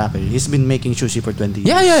tong lalaki. He's been making sushi for 20 years.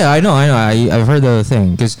 Yeah. I know. I've heard the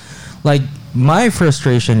thing because, like, my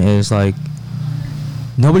frustration is like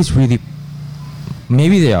nobody's really.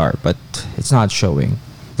 Maybe they are, but it's not showing.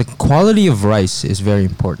 The quality of rice is very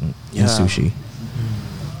important in Yeah. sushi.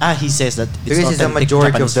 He says that Because it's the authentic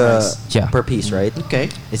majority of Japanese the rice. Yeah. per piece, right? Okay.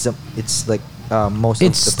 It's like most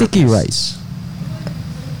It's of the per sticky piece. rice.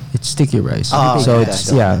 It's sticky rice. Oh, So okay. it's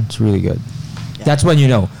Yeah. it's really good. Yeah. That's when you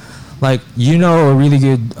know. Like a really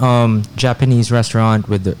good Japanese restaurant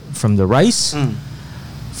from the rice, Mm.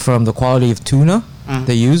 from the quality of tuna Mm.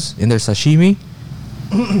 they use in their sashimi,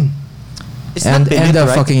 It's and not Benito, the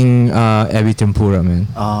right? fucking ebi tempura, man.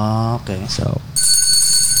 Okay. So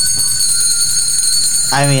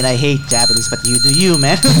I mean, I hate Japanese, but you do you,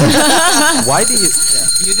 man. Why do you?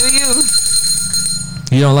 You do you.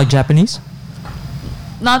 you don't like Japanese?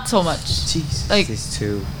 Not so much. Jeez, Like- these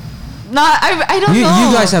two. Not. I don't You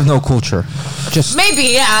know. guys have no culture. Just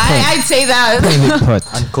Maybe, yeah. Plain. I'd say that. plainly put.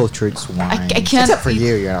 Uncultured swine. I can't Except for eat-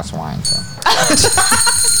 you, you're not swine. So.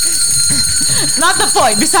 Not the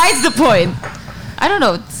point. Besides the point. I don't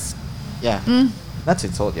know. It's Yeah. That's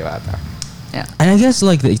what I told you about that. And I guess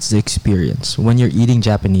like it's the experience when you're eating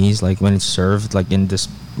Japanese, like when it's served like in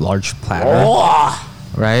this large platter,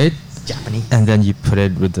 right? Japanese. And then you put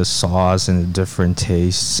it with the sauce and the different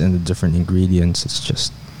tastes and the different ingredients. It's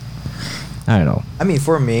just, I don't know. I mean,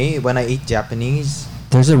 for me, when I eat Japanese,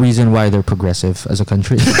 There's a reason why they're progressive as a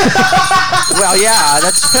country. well, yeah,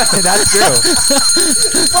 that's true.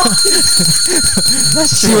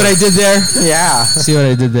 See what I did there? Yeah. See what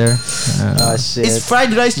I did there? Oh shit. Is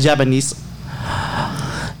fried rice Japanese?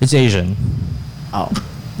 It's Asian. Oh.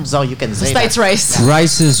 So you can say besides that. rice.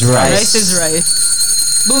 Rice is rice. Rice is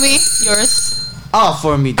rice. Bumi, yours.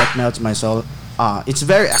 For me, that melts my soul. It's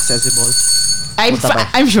very accessible. Puta ba?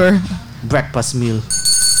 I'm sure. Breakfast meal.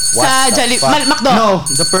 What Sa the Jolly, fuck? McDo. No,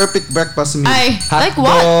 the perfect breakfast meal. Ay, Hot like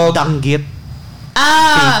what? dog. Danggit,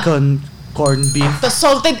 Ah, bacon, corned beef. the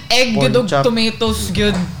salted egg, Pork good, chop. tomatoes,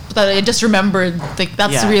 good. I just remembered. Like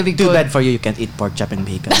that's Yeah, really too good. bad for you. You can't eat pork chop and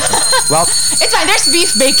bacon. Well, It's fine. There's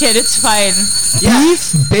beef bacon. It's fine. Beef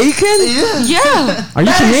bacon? Yeah. Are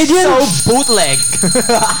you Canadian? bootleg.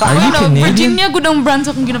 Are you Ano, Canadian? Virginia, good ang brand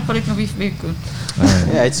sa akong ginapalit na beef bacon.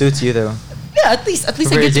 Yeah, it suits you though. Yeah, at least I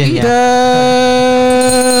get to eat. Virginia.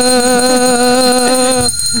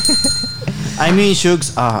 I mean,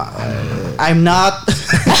 Shugs, I'm not.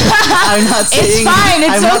 I'm not It's saying. fine,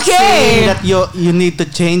 it's I'm not okay. saying that you need to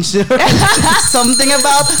change something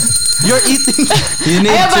about your eating. You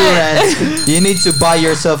need Ay, to but- you need to buy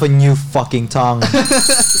yourself a new fucking tongue.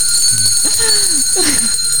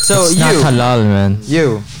 So It's not you, halal, man.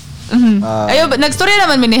 you. Ayo, but nagstorya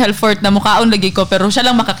naman mi ni Helfort na mukhaon lagi ko pero siya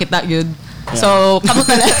lang makakita yun. So, kamot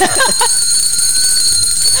na lang.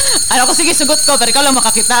 Ano ko, sige, sugot ko, pero ikaw lang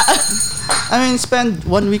makakita. I mean, spend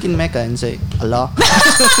 1 week in Mecca and say Allah.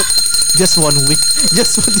 Just 1 week.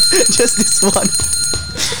 Just this one.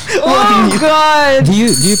 Oh, God. Do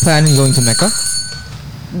you plan on going to Mecca?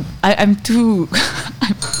 I'm too...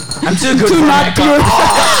 I'm too good too for not Mecca. good.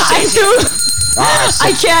 I'm too...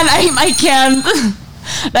 I can't.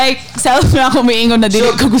 Like, self na ako maingon na dili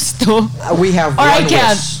So- ko gusto. We have Or I one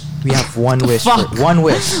can't. wish. We have one wish. Fuck. One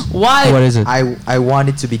wish. Why? What is it? I want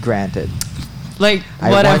it to be granted. Like, I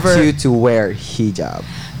whatever. want you to wear hijab.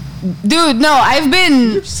 Dude, no, I've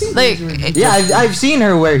been, like, Yeah, I've seen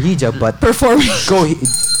her wear hijab, but performing. go.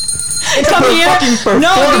 Come here. fucking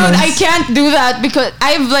No, dude, performance. I can't do that because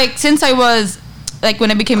I've, like, since I was like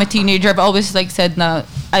when I became a teenager, I've always like said na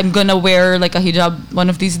I'm gonna wear like a hijab one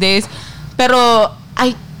of these days. Pero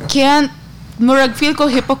I can't. Murag feel ko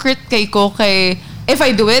hypocrite kay if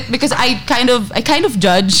I do it because I kind of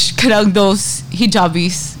judge kanang those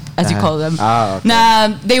hijabis as you call them. Okay. Na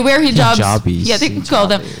they wear hijabs. Hijabis. Yeah, they call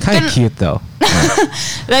them. Kind of cute though.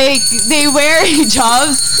 Like they wear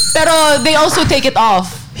hijabs, pero they also take it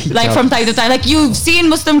off. Like from time to time. Like you've seen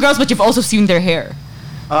Muslim girls, but you've also seen their hair.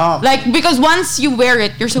 Oh. Like because once you wear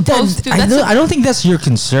it, you're supposed to. I don't think that's your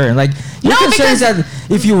concern. Like your No, concern is that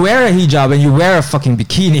if you wear a hijab and you wear a fucking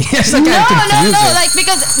bikini, it's like No. confusing. Like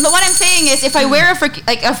because what I'm saying is, if I wear a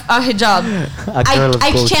hijab, A girl of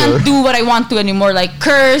I culture. can't do what I want to anymore. Like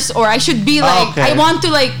curse, or I should be like Okay. I want to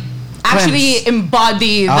like actually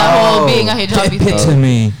embody the whole being a hijabi thing.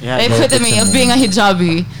 Epitome. Yeah, The epitome of being a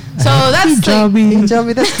hijabi. So that's like, Hijabi.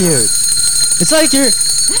 Hijabi, that's cute. It's like you're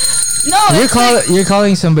it's like, you're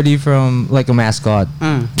calling somebody from like a mascot.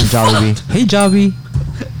 Jollibee. Hey Jobby.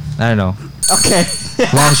 I don't know. Okay.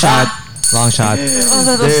 Long shot. oh,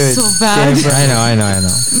 that was Dude, so bad. I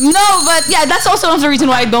know. No, but yeah, that's also one of the reason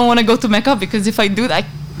why I don't want to go to Mecca, because if I do that,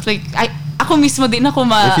 ako mismo din ako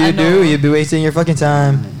If you do, you'd be wasting your fucking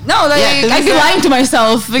time. No, like Yeah, to be I'd be fair- lying to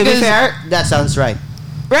myself To be because fair, that sounds right.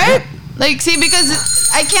 right? Like see, because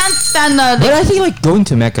I can't stand But I think like going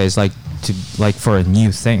to Mecca is like to like for a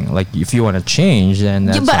new thing. Like if you want to change, then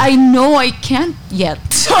that's yeah, but I know I can't yet.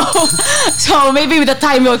 So maybe the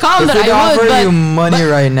time will come If that they I offer would. But you money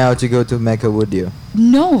right now to go to Mecca, would you?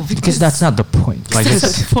 no, because that's not the point. Like that's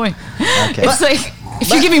it's, the point. Okay. It's like if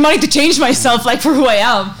you give me money to change myself, like for who I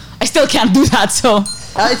am, I still can't do that. So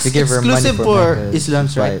It's To give her money exclusive for for Mecca,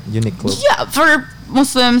 Islam's, buy right? Uniqlo. yeah, for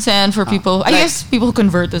Muslims and for people, I like- guess people who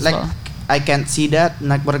convert as Like, well. I can't see that.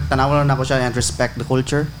 Nagbarag tanawa lang ako siya and respect the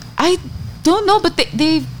culture. I don't know, but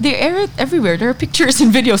they air it everywhere. There are pictures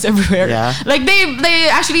and videos everywhere. Yeah. Like they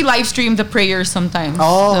actually live stream the prayers sometimes.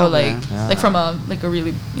 Oh, so okay. like from a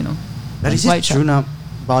really But is it white true na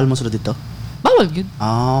bawal mo sila dito? bawal good.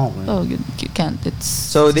 Oh, okay. Bawal good. You can't. It's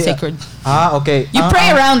So the sacred. okay. You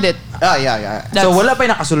pray around it. Yeah. So That's- wala pa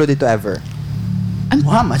yung nakasulod dito ever.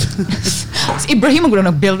 Muhammad. Si Ibrahim ang gulo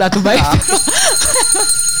nag-build that to buy.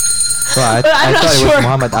 Well, I But I'm not thought it sure. was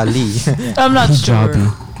Muhammad Ali. I'm not Hijabi.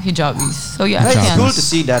 sure. Hijabis. So yeah, I It's can't. cool to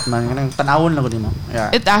see that, man. Kanang tanawon lang ko din mo.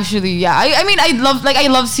 Yeah. It actually, yeah. I mean, I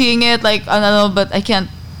love seeing it. Like I don't know, but I can't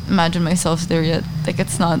imagine myself there yet. Like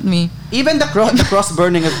it's not me. Even the cross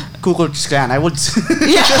burning of Ku Klux Klan, I would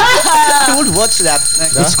Yeah. I would watch that.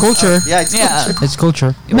 it's culture. Yeah, it's Yeah. culture. It's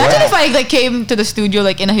culture. Imagine if I like came to the studio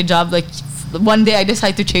like in a hijab, like one day I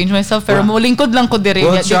decide to change myself, pero mo lingkod lang ko dire.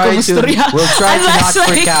 We'll yet di ko try to gustorya. we'll try to not Unless, like-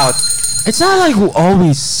 freak out. It's not like we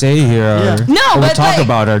always say here. Yeah. No, or we but talk like,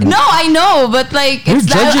 about it. No, I know, but like You're it's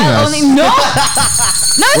that judging I us. only no.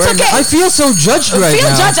 No, it's We're okay. I feel so judged right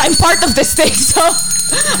Feel now. judged. I'm part of this thing, so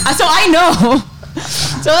I know.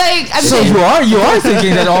 So like I'm So saying, you are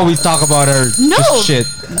thinking that all we talk about are No. just shit.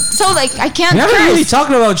 so like I can't We haven't curse. really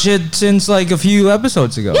talked about shit since like a few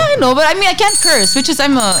episodes ago. Yeah, I know, but I mean I can't curse, which is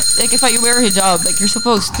I'm a like if I wear a hijab, like you're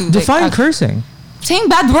supposed to Define like, cursing. saying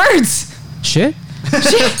bad words. Shit.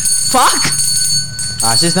 Shit. Fuck.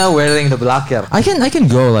 She's now wearing the blocker. I can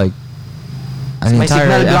go like an May entire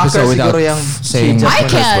signal blocker episode without siguro yung saying. Just I one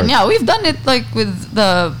can. word. Yeah, we've done it like with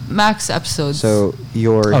the Max episodes. So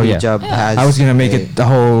your Oh, yeah. hijab Yeah. has. I was gonna make a- it the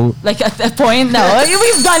whole. like at that point, no,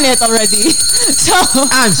 we've done it already.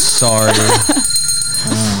 I'm sorry.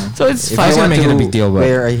 So it's If I was you gonna want make it a to big deal, but-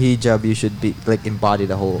 wear a hijab, you should be like embody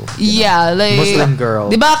the whole. you know. Yeah, like Muslim girl.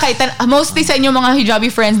 Di ba kahit mostly sa inyo mga hijabi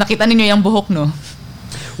friends nakita ninyo yung buhok no?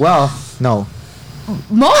 Well, no.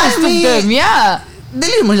 Most I mean- of them, yeah.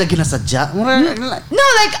 Dili mo lagi nasadya. No,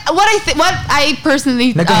 like what I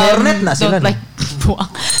personally Nagka-hairnet na sila, don't no? like.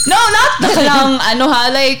 No, not lang ano ha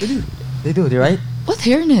like They do, right? what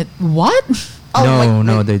hairnet? What?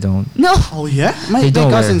 No, they don't. No. Oh yeah? My They don't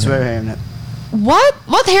wear cousins hair. wear hairnet. What?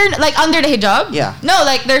 What hair? Like under the hijab? Yeah. No,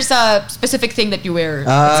 like there's a specific thing that you wear.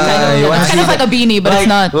 You wanna it's kind see of like a beanie, but like, it's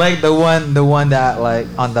not. Like the one that like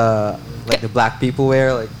on the like the black people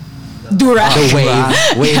wear like Durag. the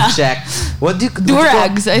wave Yeah. check. What do you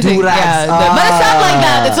Durags, I think. Durags. Yeah, but it's not like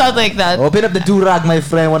that. It's not like that. Open up the durag, my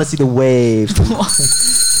friend. Want to see the wave?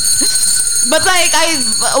 But like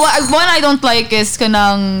one I don't like is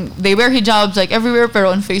kanang they wear hijabs like everywhere, pero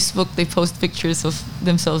on Facebook they post pictures of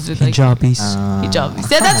themselves with like Hijabis.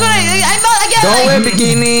 hijabs. Yeah, that's what I'm not again. Don't wear Like,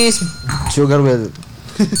 bikinis. Sugar will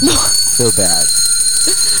so bad.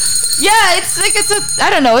 yeah, I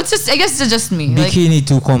don't know. It's just I guess it's just me. Like, Bikini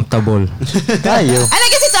too comfortable. Tayo. and I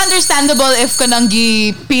guess it's understandable if kanang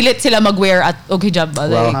pilit sila magwear at hijab ba?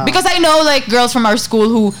 Like, because I know like girls from our school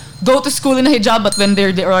who go to school in a hijab, but when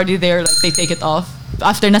they're already there, like they take it off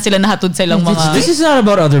after na sila nahatod sa ilang mga. This is not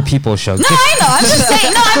about other people, Shug. No, I know. I'm just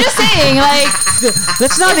saying. No, I'm just saying. Like,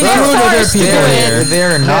 let's not They're include other forced to people. do it.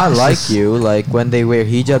 They're not like you. Like when they wear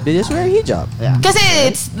hijab, they just wear hijab. Yeah. because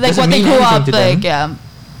it's like Doesn't what they mean grew anything up to like. them. Yeah.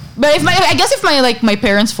 But if I guess if my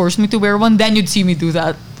parents forced me to wear one, then you'd see me do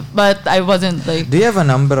that. But I wasn't like. Do you have a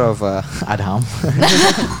number of Adham?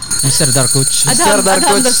 Mr. Darkuch.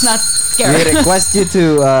 Adham does not care We request you to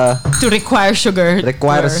to require sugar.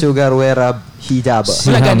 require sugar wear a hijab.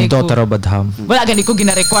 Wala gani Siham, ko. daughter of Adham. Wala gani ko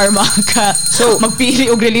gina-require ka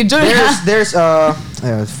magpili og religion. There's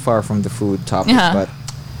it's far from the food topic, Yeah. but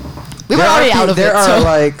We were already out of there it. are So.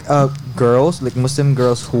 like girls, like Muslim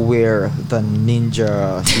girls who wear the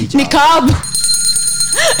ninja hijab. Niqab.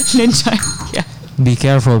 Ninja. Yeah. Be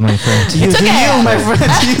careful, my friend. It's okay. my friend.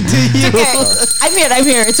 You do you. It's okay. I'm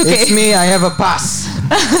here. It's okay. It's me. I have a pass.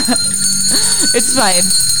 It's fine.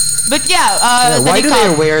 But yeah, the Why do niqab.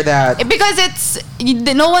 they wear that? Because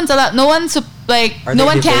no one's allowed. No one's like Are no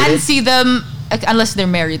they one can devoted? see them unless they're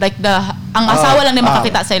married. Like ang asawa lang na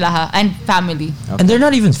makakita sa ilaha and family. And they're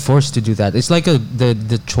not even forced to do that. It's like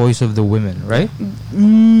the choice of the women, right?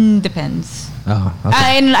 Depends. Oh,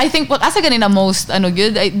 okay. And I think what asa ganina most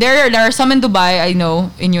good. There are some in Dubai, I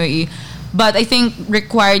know, in UAE. But I think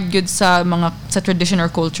required good sa traditional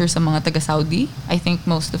culture sa mga taga Saudi. I think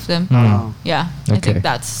most of them. Yeah. I Okay. think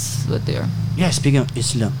that's what they are. Yeah, speaking of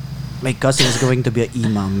Islam, my cousin is going to be an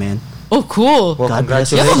imam, man. Oh, cool. Well, God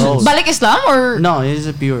bless Yeah, his congratulations. soul. balik Islam or No, it is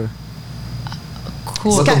a pure.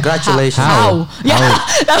 cool? Well, congratulations. How? Yeah,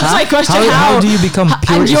 that was my question. How do you become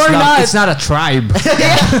pure And you're Islam? not. It's not a tribe. No.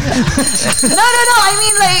 I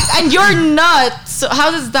mean, like, and you're not. So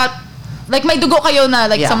how does that? Like, may dugo kayo na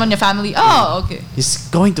like Yeah. someone in your family. Oh, okay. He's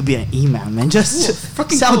going to be an imam, man. Just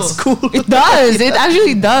Fucking sounds cool. It does. It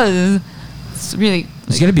actually does. It's really.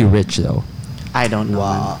 He's gonna be rich though. I don't know.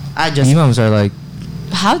 Wow. Man. I just Imams are like,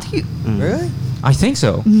 How do you? Really? I think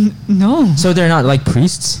so. No. So they're not like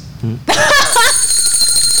priests.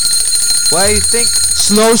 Why do you think?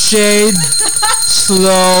 Slow shade.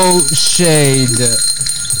 Slow shade.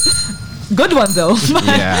 Good one though.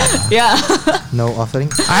 Yeah. Yeah. No offering?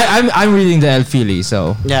 I'm reading the El Fili,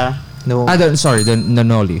 so yeah. No. sorry, the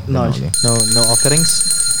Noli. No. No offerings.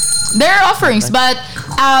 There are offerings, but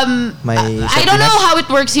May I don't know how it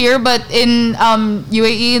works here, but in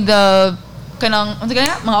UAE the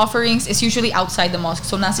mga offerings is usually outside the mosque.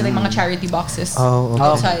 So nasa like mga charity boxes Oh, okay.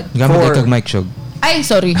 outside. Gamit For- kag mic shog. Ay,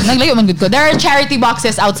 sorry. Naglayo man gud ko. There are charity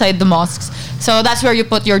boxes outside the mosques. So that's where you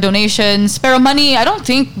put your donations. Pero money, I don't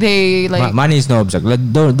think they like. Money is no object.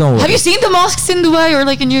 Don't worry. Have you seen the mosques in Dubai or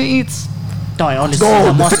like in UAE? It's No, I only see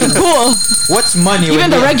the mosque. cool. What's money? Even when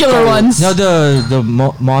the you- regular ones. No, the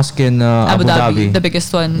mosque in Abu Dhabi. the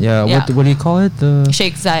biggest one. Yeah. What do you call it?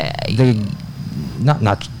 Sheikh Zayed. The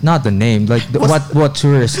not the name. Like what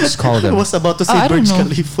tourists call I them. was about to say I don't Burj know.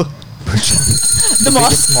 Khalifa. The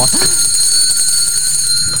mosque.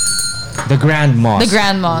 The Grand Mosque. The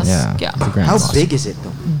Grand Mosque. Yeah. The Grand How Mosque. big is it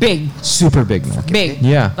though? Big. Super big, man. Big.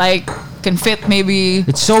 Yeah. Like can fit maybe.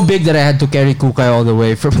 It's so big that I had to carry Kukay all the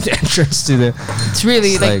way from the entrance to the. It's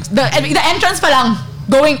really It's like like- the entrance pa lang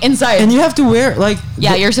going inside. And you have to wear like.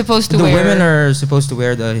 Yeah, you're supposed to the wear women are supposed to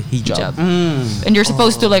wear the hijab. hijab. And you're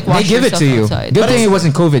supposed to like They wash give it yourself to you. outside. Good thing it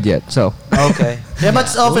wasn't COVID yet. So. Okay. Yeah, but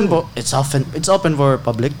it's open for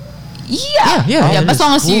public. Yeah. Yeah, it as is.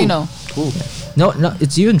 long as you Cool. know. Cool. No,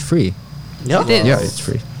 it's even free. Yeah. It is. Yeah, it's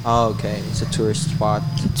free. Oh, okay. It's a tourist spot.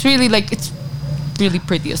 It's really like it's really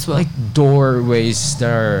pretty as well. Like doorways that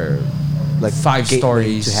are Like 5 gateway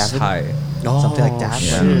stories to heaven? high. Something like that.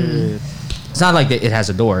 Yeah. Shit. It's not like it has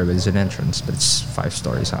a door, but it's an entrance, but it's 5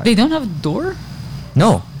 stories high. They don't have a door?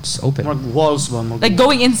 No, it's open. Mag walls ba? Like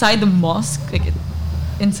going inside the mosque? Like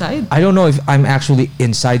inside? I don't know if I'm actually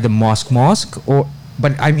inside the mosque,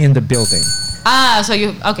 but I'm in the building. Ah, so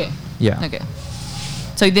you okay. Yeah. Okay.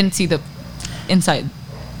 So you didn't see the inside.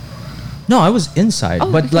 No, I was inside,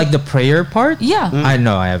 Oh, but okay. like the prayer part. Yeah. I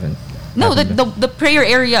know I haven't. No, haven't been. the prayer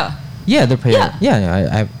area. Yeah, the prayer. Yeah.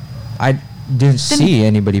 Yeah, I didn't see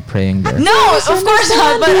anybody praying there. No, of course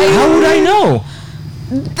not. But How would I know?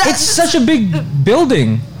 It's such a big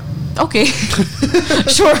building. okay.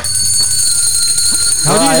 Sure.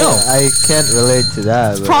 How do you know? I can't relate to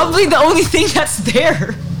that. but- Probably the only thing that's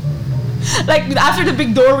there. Like after the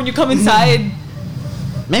big door when you come inside.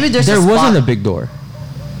 Maybe there's There a spot. wasn't a big door.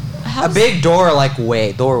 A big door like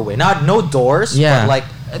doorway. Not no doors, Yeah. but like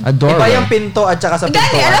A doorway. Iba yung pinto at saka sa Gani,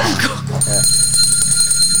 pintuan. alam ko.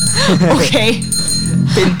 Okay.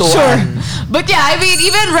 Pintuan. Sure. But yeah, I mean,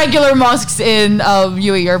 even regular mosques in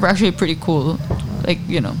UAE are actually pretty cool. Like,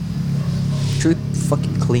 you know, Truth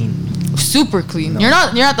fucking clean. super clean. No. You're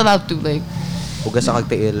not allowed to like Hugas sa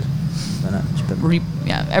kagtail.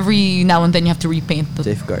 yeah, every now and then you have to repaint the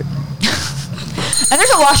Safeguard. And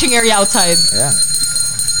there's a washing area outside. Yeah.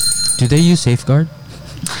 Do they use Safeguard?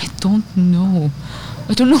 I don't know.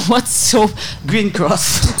 I don't know what soap. Green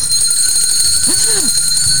Cross.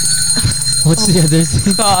 What's the other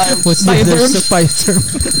thing? God. What's the other Biderm. supply term?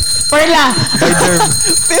 Perla.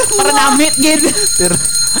 Para namit gid.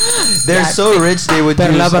 They're so rich they would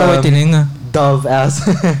Perla use para may tininga. Dove as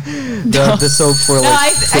the soap for No,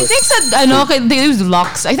 like. I think sa ano they use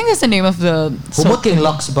Lux. I think that's the name of the soap. Humot king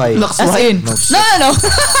Lux by. Lux As White. in, No, no.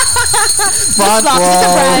 It's Lux. It's a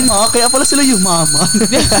brand. Kaya pala sila yumaman.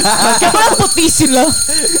 Kaya pala puti sila.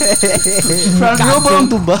 From Europe lang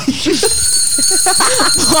Dubai.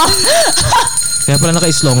 Kaya pala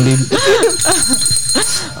naka-long live.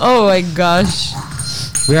 Oh my gosh.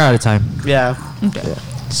 We're out of time. Yeah. Okay.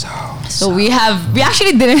 So we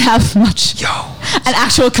actually didn't have much an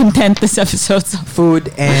actual content this episode. So. Food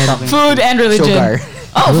and Food and religion. sugar.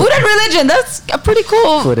 Oh, food and religion. That's a pretty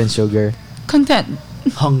cool Food and sugar. content.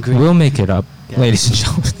 Hungry. We'll make it up, ladies and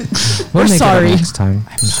gentlemen. We'll We're make sorry. it up next time.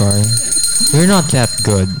 I'm sorry. We're not that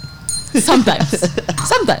good. Sometimes.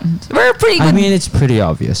 We're pretty good. I mean, it's pretty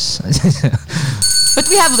obvious. but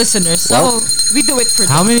we have listeners, so we do it for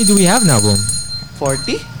How them. many do we have now, Boom?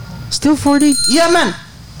 40? Still 40? Yeah, man.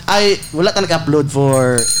 Wala ka nag-upload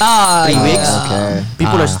for 3 weeks. Okay.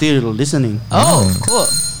 People are still listening. Oh, cool.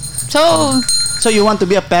 So So you want to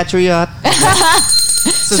be a patriot?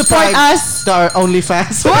 support us. To our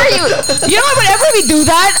OnlyFans. Who are you? You know what? Whenever we do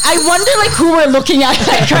that, I wonder like who we're looking at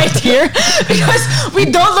like right here because we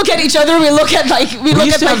don't look at each other. We look at like We we look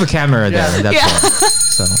used at to have a like. camera there. That's Yeah. all.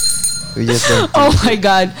 So, We just don't Oh my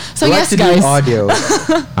god. So we yes, like to guys. do audio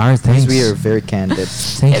alright, thanks. because we are very candid.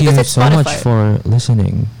 Thank you Because it's so much Spotify. for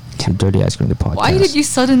listening to Dirty Ice Cream, the podcast. Why did you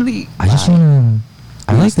suddenly? I just wanna.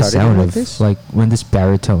 I You like the started sound with of this? like when this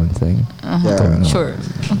baritone thing. Yeah. Sure.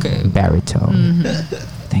 Okay. Baritone.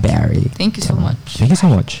 Barry. Thank you so much Thank you so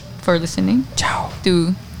much. for listening Ciao.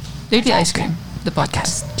 to Dirty Ice Cream, the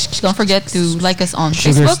podcast. Don't forget to like us on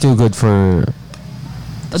Sugar's Facebook. too good for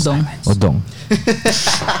Odong. odong.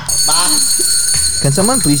 Can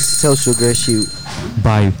someone please tell Sugar she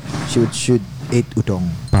Bye. should eat udong?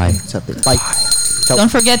 Bye. Something. Bye. Ciao. Don't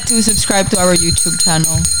forget to subscribe to our YouTube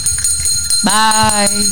channel. Bye.